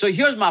 so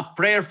here's my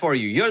prayer for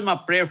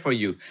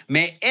you.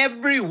 May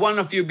every one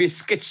of you be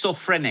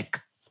schizophrenic.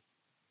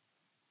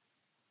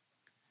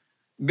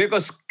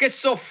 Because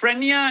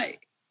schizophrenia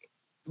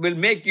will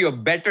make you a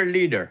better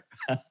leader.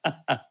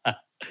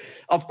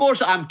 Of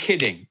course, I'm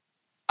kidding.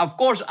 Of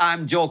course,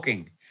 I'm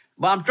joking.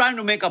 But I'm trying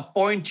to make a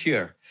point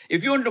here.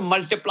 If you want to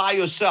multiply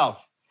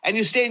yourself and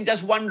you stay in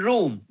just one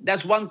room,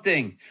 that's one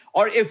thing.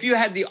 Or if you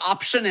had the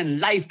option in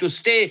life to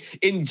stay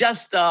in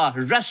just a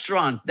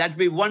restaurant, that'd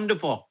be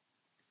wonderful.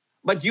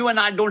 But you and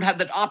I don't have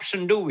that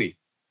option, do we?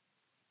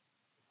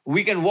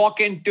 We can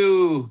walk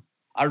into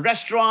a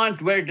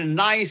restaurant where it is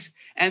nice,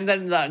 and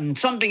then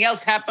something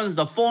else happens,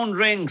 the phone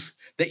rings,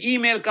 the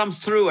email comes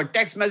through, a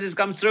text message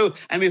comes through,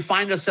 and we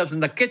find ourselves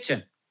in the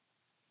kitchen.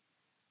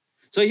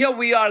 So here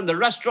we are in the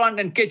restaurant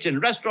and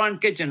kitchen,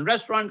 restaurant, kitchen,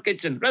 restaurant,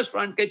 kitchen,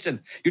 restaurant, kitchen.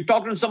 You're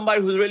talking to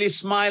somebody who's really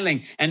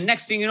smiling, and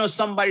next thing you know,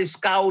 somebody's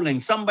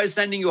scowling, somebody's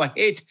sending you a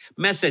hate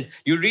message.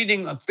 You're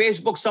reading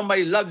Facebook,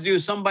 somebody loves you,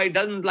 somebody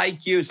doesn't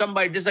like you,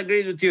 somebody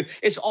disagrees with you.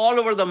 It's all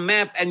over the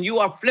map, and you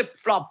are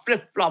flip-flop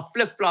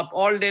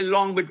all day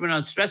long between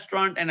a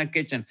restaurant and a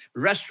kitchen.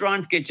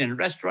 Restaurant, kitchen,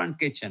 restaurant,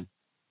 kitchen.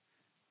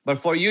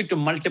 But for you to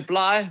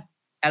multiply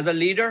as a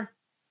leader,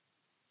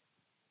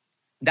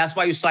 that's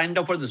why you signed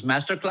up for this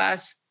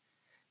masterclass,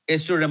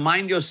 is to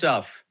remind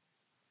yourself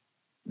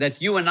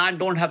that you and I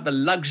don't have the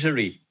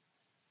luxury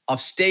of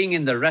staying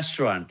in the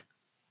restaurant.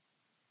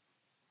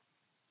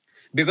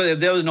 Because if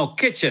there was no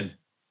kitchen,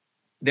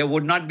 there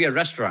would not be a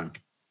restaurant.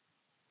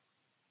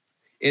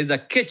 It's the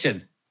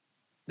kitchen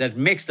that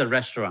makes the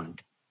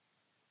restaurant.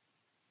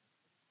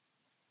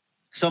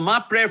 So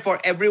my prayer for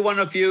every one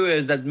of you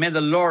is that may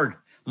the Lord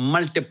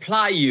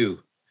multiply you,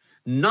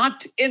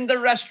 not in the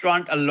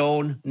restaurant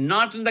alone,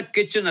 not in the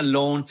kitchen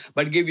alone,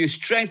 but give you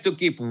strength to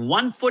keep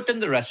one foot in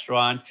the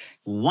restaurant,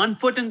 one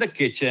foot in the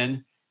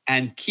kitchen,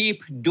 and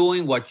keep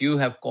doing what you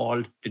have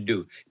called to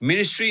do.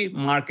 Ministry,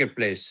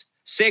 marketplace,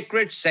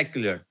 sacred,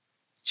 secular,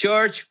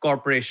 church,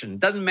 corporation,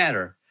 doesn't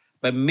matter.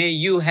 But may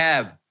you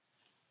have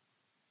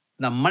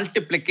the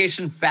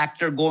multiplication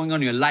factor going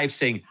on in your life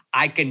saying,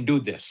 I can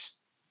do this.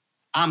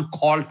 I'm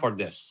called for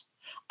this.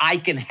 I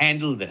can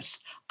handle this.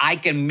 I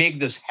can make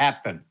this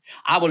happen.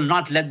 I will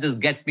not let this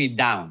get me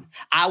down.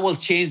 I will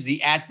change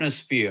the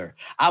atmosphere.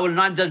 I will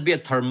not just be a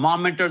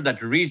thermometer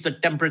that reads the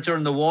temperature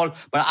on the wall,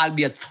 but I'll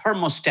be a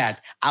thermostat.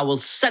 I will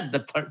set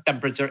the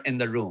temperature in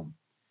the room.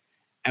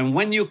 And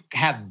when you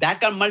have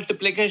that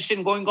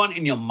multiplication going on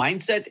in your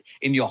mindset,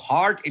 in your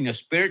heart, in your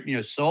spirit, in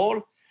your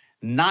soul,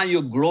 now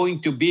you're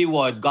growing to be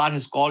what God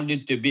has called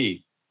you to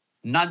be.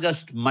 Not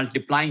just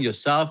multiplying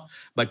yourself,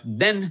 but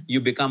then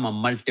you become a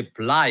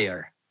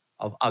multiplier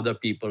of other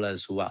people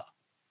as well.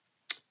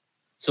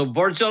 So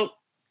Virgil,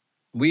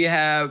 we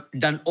have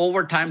done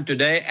overtime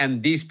today,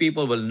 and these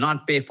people will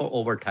not pay for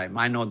overtime.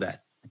 I know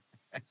that.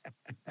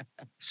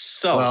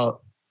 So,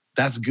 well,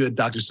 that's good,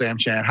 Dr. Sam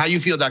Chan. How you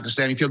feel, Dr.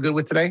 Sam? You feel good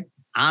with today?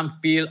 I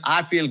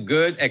feel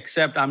good,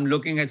 except I'm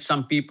looking at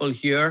some people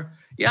here.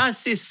 Yeah, I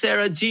see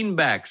Sarah Jean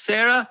back.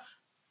 Sarah,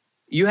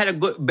 you had a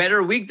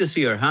better week this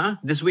year, huh?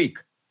 This week.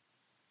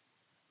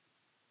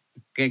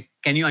 Okay,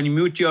 can you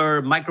unmute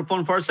your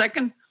microphone for a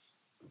second?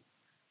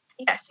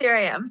 Yes, here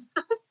I am.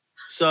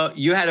 So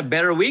you had a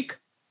better week?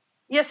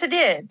 Yes, I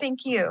did.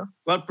 Thank you.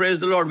 Well, praise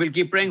the Lord. We'll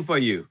keep praying for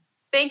you.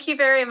 Thank you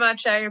very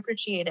much. I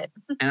appreciate it.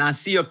 And I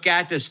see your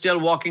cat is still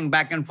walking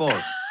back and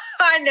forth.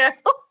 I know.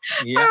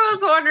 Yeah. I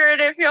was wondering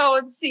if y'all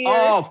would see it.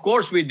 Oh, of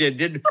course we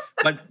did.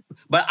 But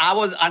I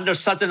was under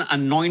such an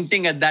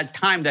anointing at that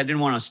time that I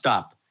didn't want to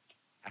stop.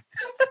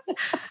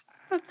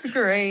 That's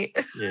great.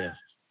 Yeah.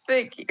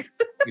 Thank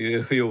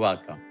you. You're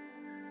welcome.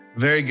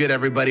 Very good,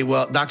 everybody.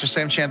 Well, Dr.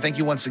 Sam Chan, thank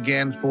you once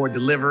again for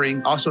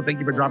delivering. Also, thank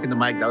you for dropping the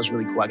mic. That was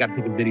really cool. I got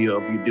to take a video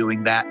of you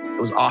doing that. It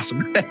was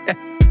awesome.